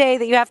hot day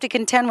that you have to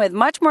contend with.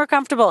 Much more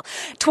comfortable.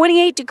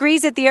 28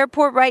 degrees at the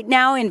airport right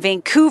now. In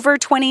Vancouver,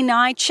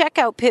 29. Check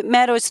out Pitt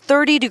Meadows,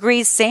 30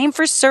 degrees. Same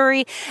for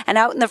Surrey. And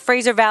out in the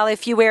Fraser Valley, a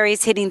few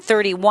areas hitting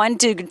 31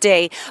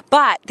 today.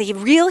 But the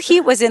real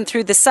heat was in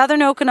through the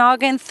southern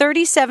Okanagan,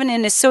 37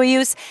 in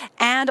Osoyoos,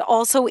 and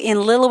also in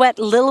Lillooet.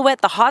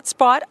 Lillooet, the hot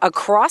spot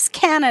across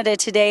Canada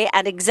today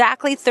at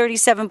exactly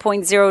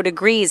 37.0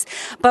 degrees.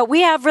 But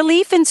we have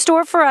relief in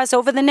store for us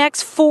over the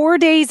next 4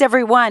 days,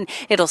 everyone.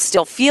 It'll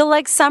still feel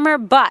like summer,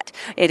 but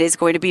it is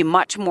going to be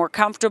much more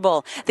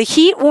comfortable. The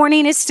heat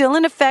warning is still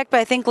in effect, but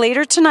I think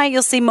later tonight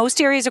you'll see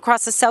most areas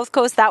across the south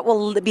coast that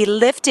will be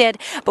lifted.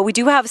 But we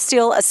do have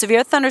still a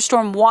severe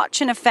thunderstorm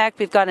watch in effect.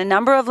 We've got a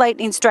number of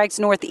lightning strikes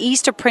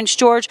northeast of Prince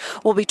George.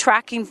 We'll be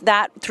tracking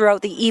that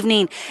throughout the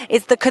evening.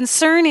 The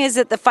concern is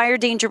that the fire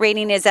danger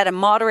rating is at a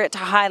moderate to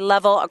high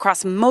level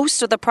across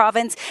most of the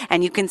province,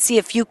 and you can see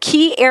a few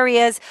key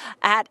areas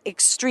at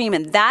extreme,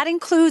 and that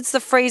includes the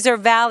Fraser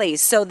Valley.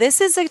 So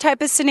this is the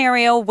type of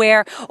scenario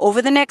where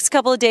over the next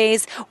couple of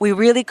days, we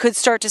really could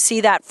start to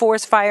see that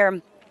forest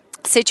fire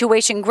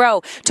situation grow.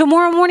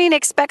 Tomorrow morning,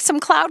 expect some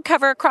cloud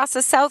cover across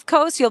the south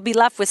coast. You'll be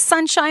left with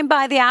sunshine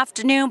by the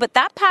afternoon, but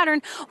that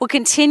pattern will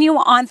continue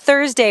on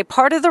Thursday.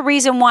 Part of the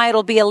reason why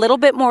it'll be a little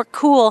bit more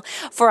cool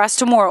for us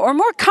tomorrow, or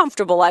more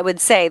comfortable, I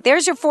would say.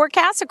 There's your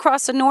forecast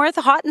across the north,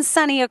 hot and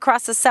sunny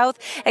across the south,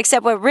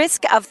 except with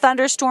risk of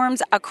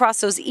thunderstorms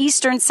across those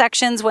eastern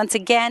sections once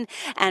again,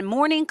 and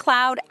morning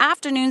cloud,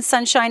 afternoon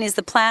sunshine is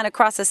the plan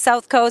across the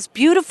south coast.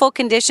 Beautiful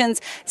conditions,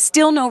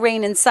 still no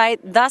rain in sight,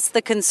 thus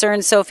the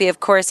concern, Sophie,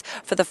 of course,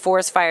 for the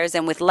forest fires,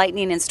 and with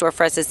lightning in store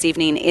for us this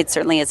evening, it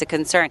certainly is a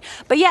concern.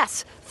 But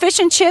yes, fish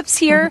and chips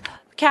here.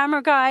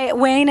 Camera guy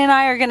Wayne and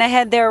I are going to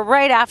head there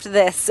right after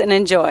this and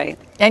enjoy.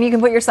 And you can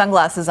put your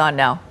sunglasses on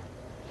now.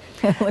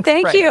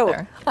 Thank you.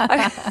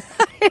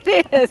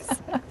 It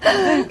is.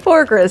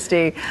 Poor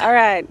Christy. All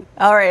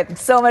right.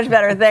 So much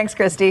better. Thanks,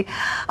 Christy.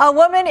 A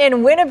woman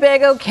in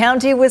Winnebago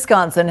County,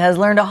 Wisconsin, has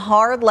learned a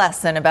hard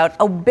lesson about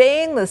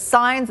obeying the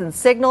signs and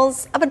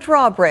signals of a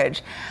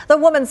drawbridge. The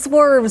woman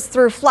swerves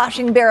through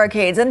flashing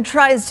barricades and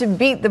tries to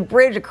beat the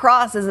bridge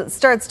across as it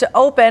starts to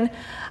open.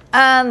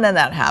 And then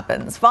that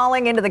happens,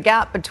 falling into the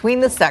gap between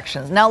the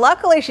sections. Now,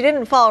 luckily, she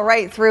didn't fall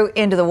right through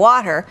into the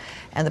water,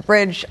 and the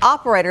bridge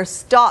operator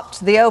stopped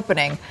the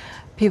opening.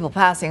 People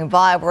passing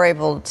by were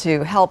able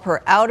to help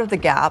her out of the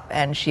gap,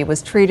 and she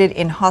was treated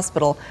in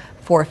hospital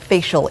for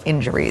facial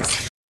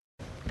injuries.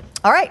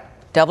 All right,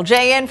 Double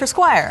J in for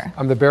Squire.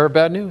 I'm the bearer of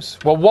bad news.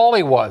 Well,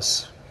 Wally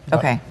was.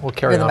 Okay, we'll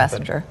carry you're on. The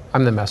messenger.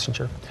 I'm the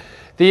messenger.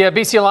 The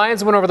BC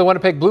Lions win over the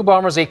Winnipeg Blue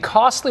Bombers, a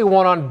costly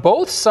one on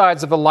both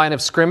sides of the line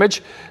of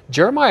scrimmage.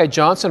 Jeremiah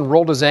Johnson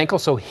rolled his ankle,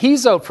 so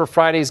he's out for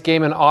Friday's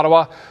game in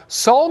Ottawa.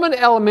 Solomon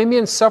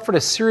Elimimian suffered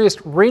a serious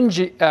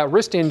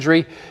wrist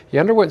injury. He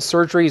underwent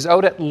surgery. He's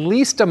out at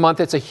least a month.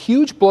 It's a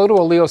huge blow to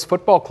Leos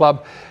football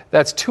club.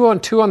 That's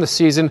 2-2 on the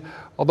season,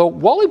 although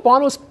Wally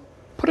Bono's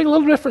putting a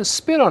little different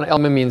spin on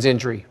Elimimian's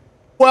injury.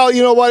 Well,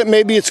 you know what?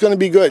 Maybe it's going to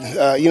be good.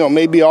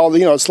 Maybe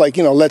it's like,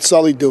 let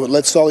Sully do it.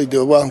 Let Sully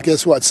do it. Well,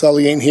 guess what?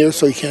 Sully ain't here,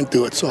 so he can't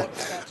do it. So,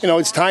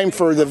 it's time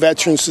for the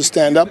veterans to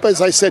stand up. As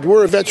I said,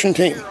 we're a veteran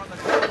team.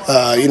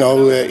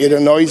 It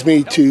annoys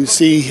me to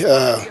see,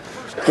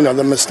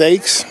 the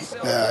mistakes.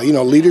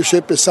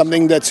 Leadership is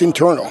something that's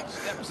internal.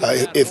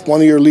 If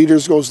one of your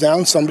leaders goes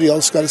down, somebody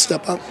else got to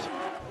step up.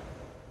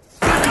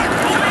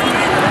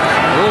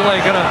 Lule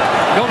gonna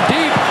go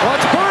deep.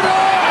 Watch Berto!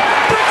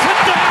 Brings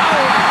it down!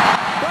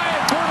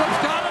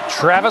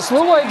 Travis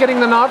Lule getting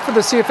the nod for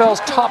the CFL's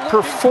top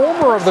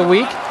performer of the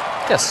week.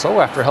 Yes, so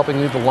after helping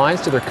lead the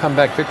Lions to their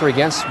comeback victory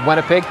against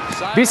Winnipeg.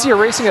 BC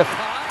erasing a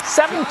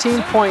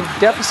 17-point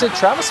deficit.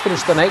 Travis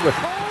finished the night with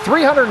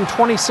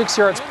 326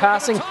 yards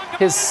passing,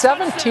 his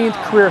 17th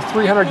career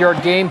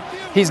 300-yard game.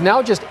 He's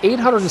now just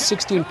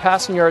 816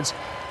 passing yards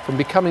from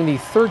becoming the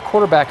third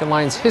quarterback in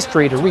Lions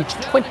history to reach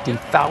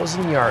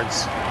 20,000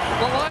 yards.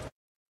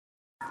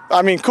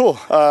 I mean, cool.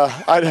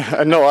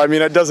 I know. I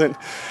mean, it doesn't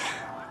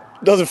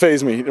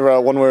faze me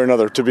one way or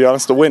another. To be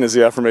honest, the win is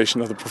the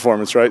affirmation of the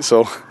performance, right?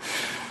 So,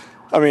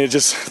 I mean,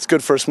 it's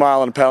good for a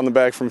smile and a pat on the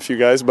back from a few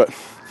guys, but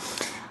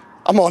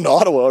I'm on to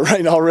Ottawa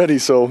right now already.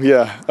 So,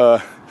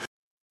 yeah.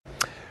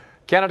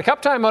 Canada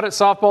Cup time out at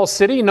Softball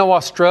City. No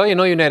Australia,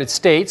 no United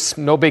States.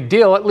 No big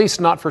deal, at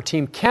least not for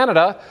Team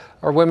Canada.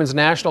 Our women's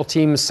national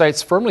team's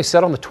sights firmly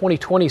set on the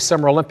 2020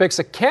 Summer Olympics.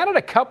 A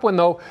Canada Cup win,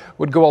 though,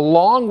 would go a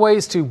long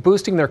ways to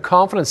boosting their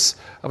confidence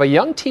of a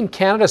young Team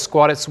Canada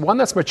squad. It's one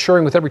that's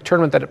maturing with every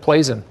tournament that it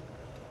plays in.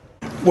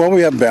 Well,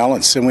 we have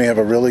balance, and we have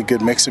a really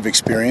good mix of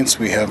experience.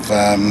 We have,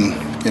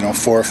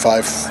 4 or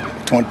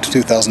 5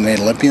 2008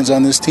 Olympians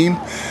on this team.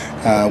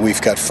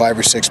 We've got 5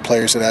 or 6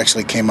 players that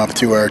actually came up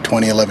through our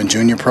 2011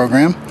 junior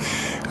program.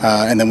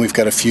 And then we've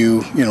got a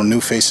few, new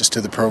faces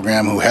to the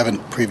program who haven't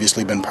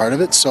previously been part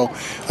of it. So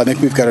I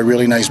think we've got a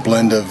really nice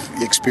blend of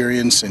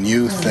experience and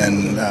youth,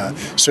 and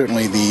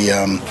certainly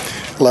the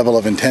level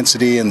of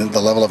intensity and the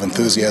level of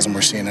enthusiasm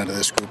we're seeing out of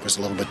this group is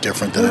a little bit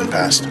different than in the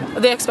past.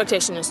 The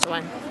expectation is to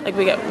win.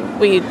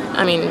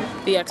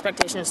 The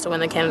expectation is to win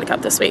the Canada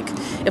Cup this week.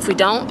 If we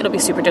don't, it'll be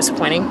super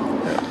disappointing.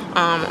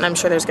 And I'm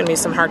sure there's going to be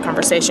some hard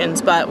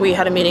conversations. But we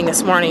had a meeting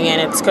this morning,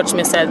 and Coach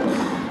Smith said,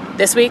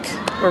 this week,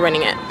 we're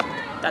winning it.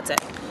 That's it.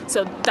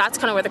 So that's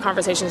kind of where the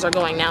conversations are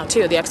going now,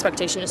 too. The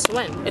expectation is to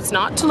win. It's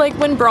not to,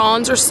 win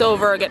bronze or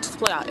silver or get to the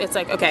playoff. It's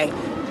like, okay,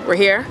 we're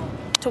here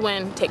to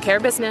win, take care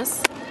of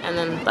business, and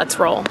then let's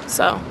roll.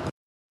 So.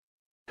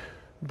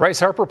 Bryce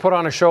Harper put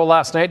on a show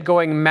last night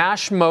going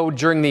MASH mode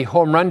during the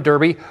home run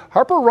derby.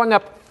 Harper rung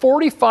up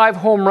 45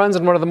 home runs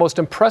in one of the most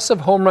impressive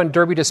home run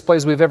derby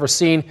displays we've ever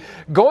seen.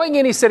 Going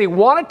in, he said he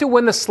wanted to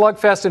win the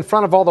slugfest in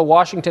front of all the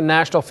Washington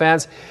National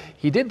fans.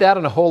 He did that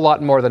and a whole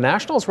lot more. The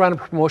Nationals ran a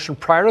promotion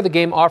prior to the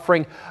game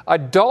offering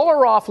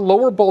 $1 off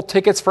lower bowl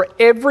tickets for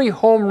every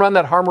home run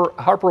that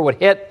Harper would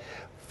hit.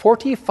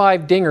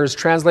 45 dingers,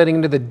 translating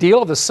into the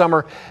deal of the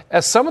summer,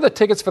 as some of the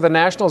tickets for the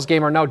Nationals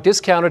game are now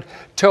discounted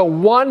to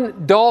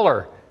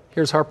 $1.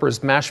 Here's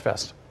Harper's MASH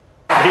Fest.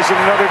 He's in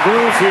another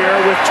groove here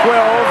with 12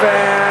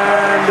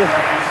 and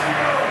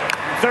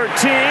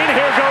 13.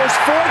 Here goes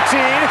 14.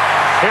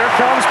 Here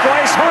comes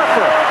Bryce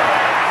Harper.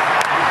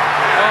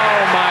 Oh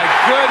my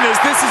goodness,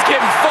 this is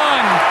getting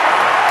fun.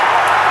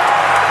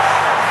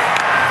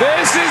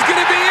 This is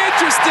going to be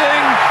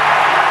interesting.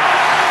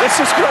 This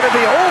is going to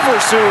be over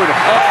soon.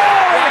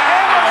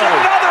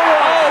 Another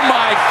one. Oh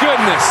my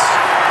goodness.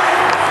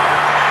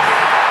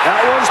 That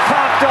one's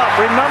popped up.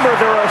 Remember,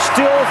 there are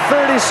still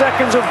 30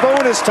 seconds of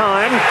bonus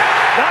time.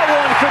 That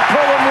one could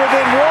pull him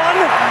within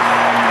one.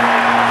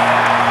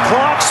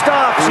 Clock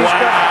stops. He's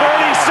got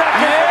 30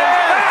 seconds.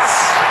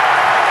 Yes.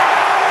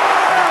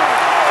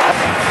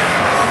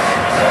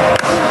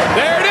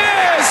 There it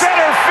is.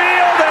 Center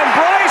field, and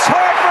Bryce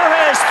Harper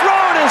has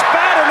thrown his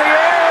bat in the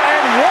air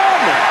and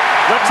won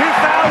the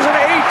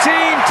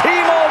 2018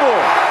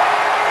 T-Mobile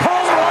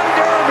Home Run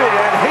Derby,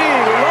 and he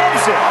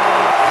loves it.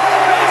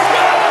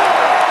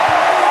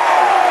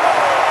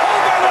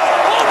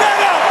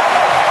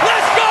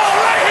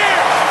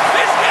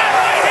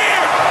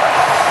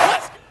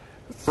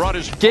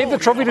 Gave the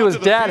trophy to his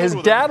dad. His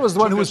dad was the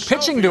one who was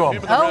pitching to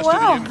him. Oh,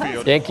 wow.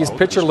 Yankees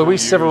pitcher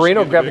Luis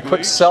Severino grabbed a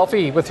quick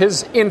selfie with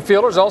his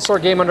infielders. Also, our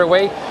game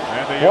underway.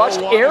 Watched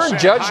Aaron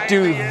Judge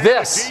do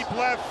this.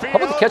 How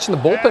about the catch in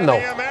the bullpen,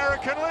 though?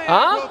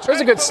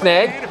 There's a good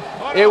snag.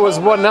 It was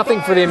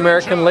 1-0 for the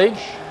American League.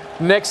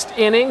 Next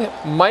inning,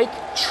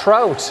 Mike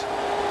Trout,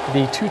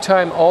 the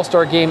two-time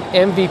All-Star Game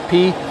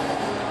MVP.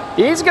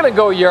 He's going to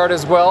go yard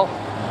as well.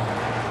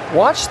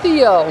 Watch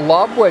the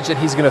lob wedge that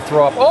he's going to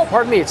throw up. Oh,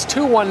 pardon me. It's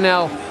 2-1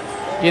 now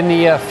in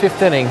the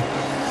fifth inning.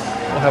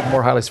 We'll have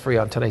more highlights for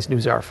you on tonight's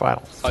NewsHour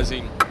final.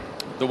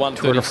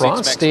 Tour de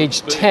France,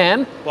 stage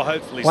 10.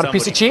 Want a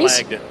piece of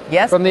cheese?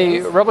 Yes. From the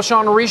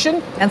Reblochon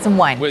region? And some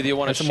wine. Whether you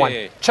want to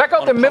share. Check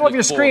out the middle of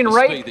your screen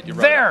right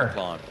there.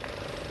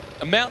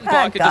 A mountain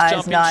That biker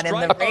just guy's not in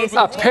the race.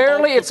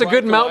 Apparently, it's a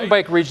good mountain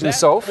bike region,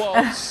 Soph.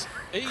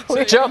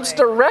 It jumps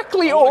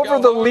directly over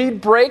the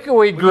lead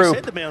breakaway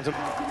group.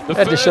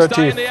 Had to show it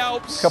to you a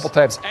couple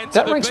times.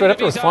 That ranks right up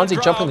there with Fonzie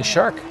jumping the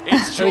shark. I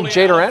think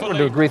Jay Durant would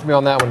agree with me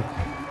on that one.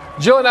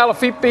 Julian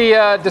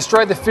Alaphilippe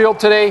destroyed the field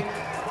today.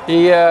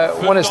 He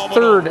won his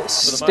third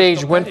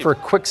stage win for a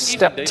Quick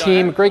Step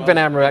team. Greg Van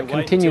Avermaet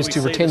continues to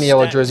retain the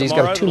yellow jersey. He's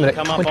got a 2-minute,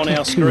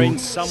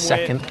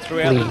 22-second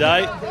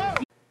lead.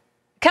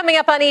 Coming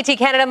up on ET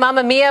Canada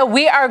Mamma Mia,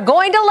 we are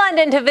going to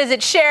London to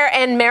visit Cher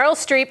and Meryl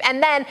Streep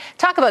and then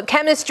talk about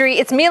chemistry.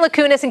 It's Mila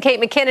Kunis and Kate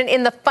McKinnon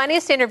in the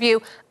funniest interview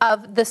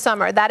of the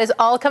summer. That is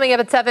all coming up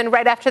at 7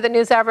 right after the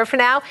news hour. For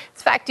now,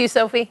 it's back to you,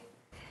 Sophie.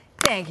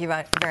 Thank you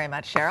very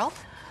much, Cheryl.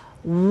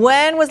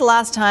 When was the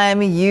last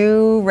time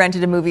you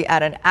rented a movie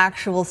at an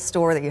actual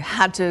store that you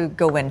had to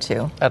go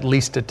into? At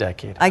least a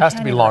decade. It has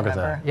to be longer than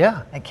that.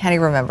 Yeah. I can't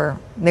even remember.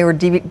 They were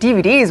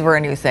DVDs were a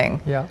new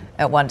thing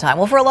at one time.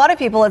 Well, for a lot of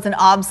people, it's an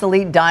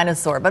obsolete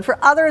dinosaur, but for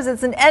others,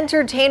 it's an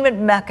entertainment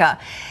mecca.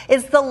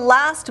 It's the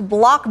last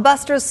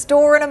Blockbuster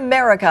store in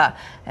America,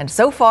 and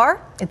so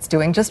far, it's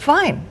doing just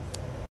fine.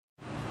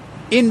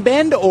 In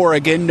Bend,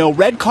 Oregon, no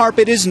red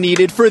carpet is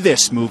needed for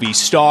this movie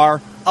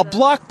star, a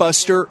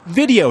Blockbuster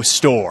video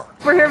store.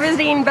 We're here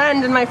visiting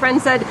Bend, and my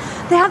friend said,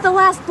 they have the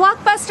last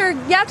Blockbuster.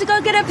 You have to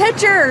go get a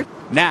picture.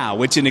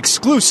 Now it's an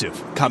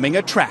exclusive coming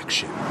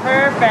attraction.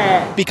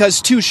 Perfect.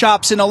 Because 2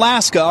 shops in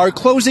Alaska are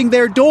closing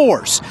their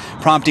doors,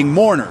 prompting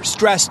mourners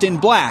dressed in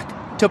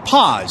black to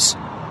pause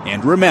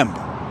and remember.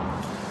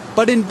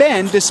 But in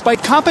Bend,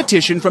 despite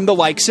competition from the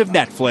likes of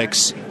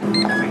Netflix,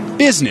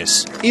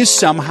 business is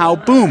somehow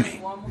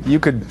booming. You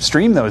could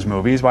stream those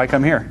movies. Why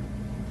come here?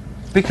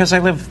 Because I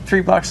live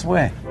 3 blocks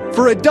away.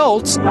 For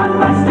adults,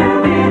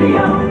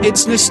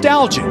 it's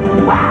nostalgic.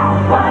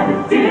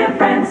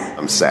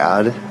 I'm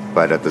sad,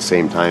 but at the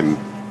same time,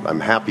 I'm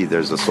happy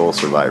there's a sole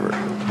survivor.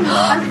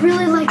 I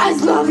really like I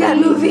love that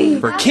movie.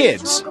 For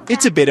kids,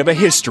 it's a bit of a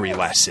history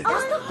lesson.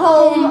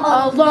 Home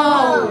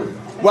Alone.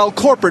 While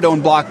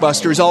corporate-owned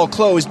Blockbusters all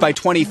closed by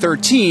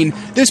 2013,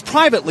 this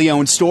privately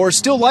owned store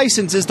still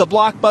licenses the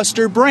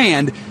Blockbuster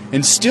brand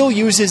and still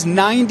uses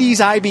 90s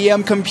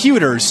IBM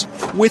computers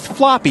with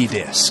floppy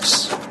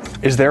disks.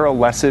 Is there a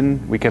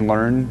lesson we can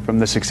learn from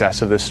the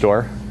success of this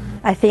store?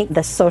 I think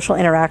the social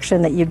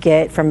interaction that you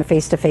get from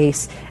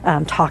face-to-face,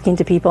 talking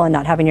to people and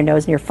not having your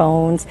nose in your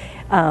phones,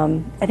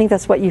 I think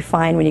that's what you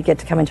find when you get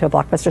to come into a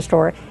Blockbuster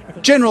store.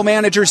 General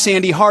Manager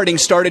Sandy Harding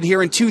started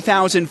here in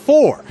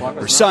 2004.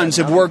 Her sons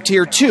have worked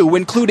here too,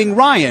 including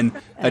Ryan,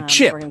 a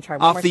chip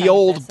off the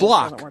old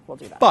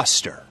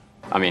Blockbuster.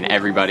 I mean,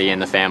 everybody in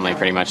the family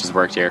pretty much has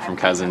worked here, from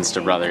cousins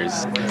to brothers.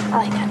 I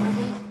like that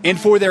movie. And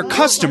for their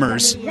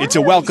customers, it's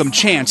a welcome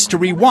chance to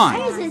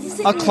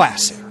rewind a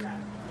classic.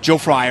 Joe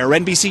Fryer,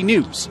 NBC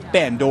News,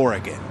 Bend,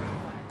 Oregon.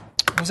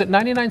 Was it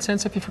 99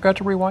 cents if you forgot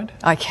to rewind?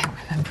 I can't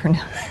remember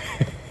now.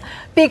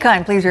 Be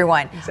kind, please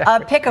rewind.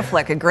 Exactly. Pick a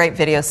Flick, a great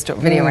video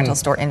rental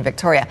store in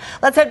Victoria.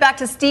 Let's head back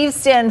to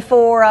Steveston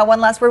for one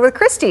last word with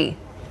Christy.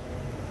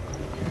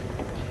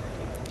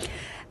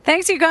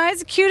 Thanks, you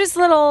guys. Cutest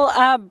little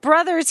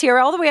brothers here,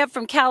 all the way up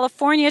from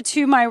California.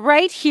 To my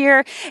right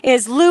here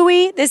is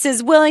Louie. This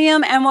is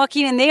William and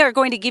Joaquin, and they are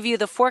going to give you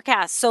the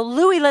forecast. So,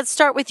 Louie, let's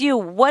start with you.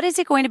 What is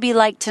it going to be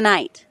like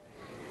tonight?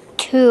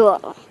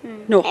 Cool.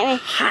 No,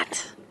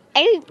 hot.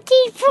 I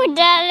keep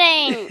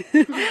forgetting.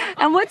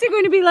 And what's it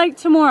going to be like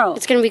tomorrow?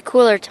 It's going to be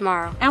cooler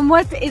tomorrow. And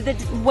what is the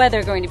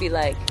weather going to be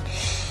like?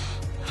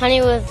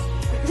 Sunny with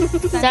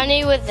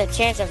the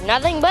chance of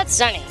nothing but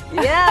sunny.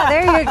 Yeah,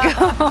 there you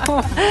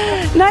go.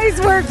 Nice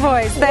work,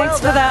 boys. Thanks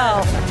for the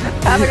help.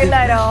 Have a good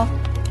night, all.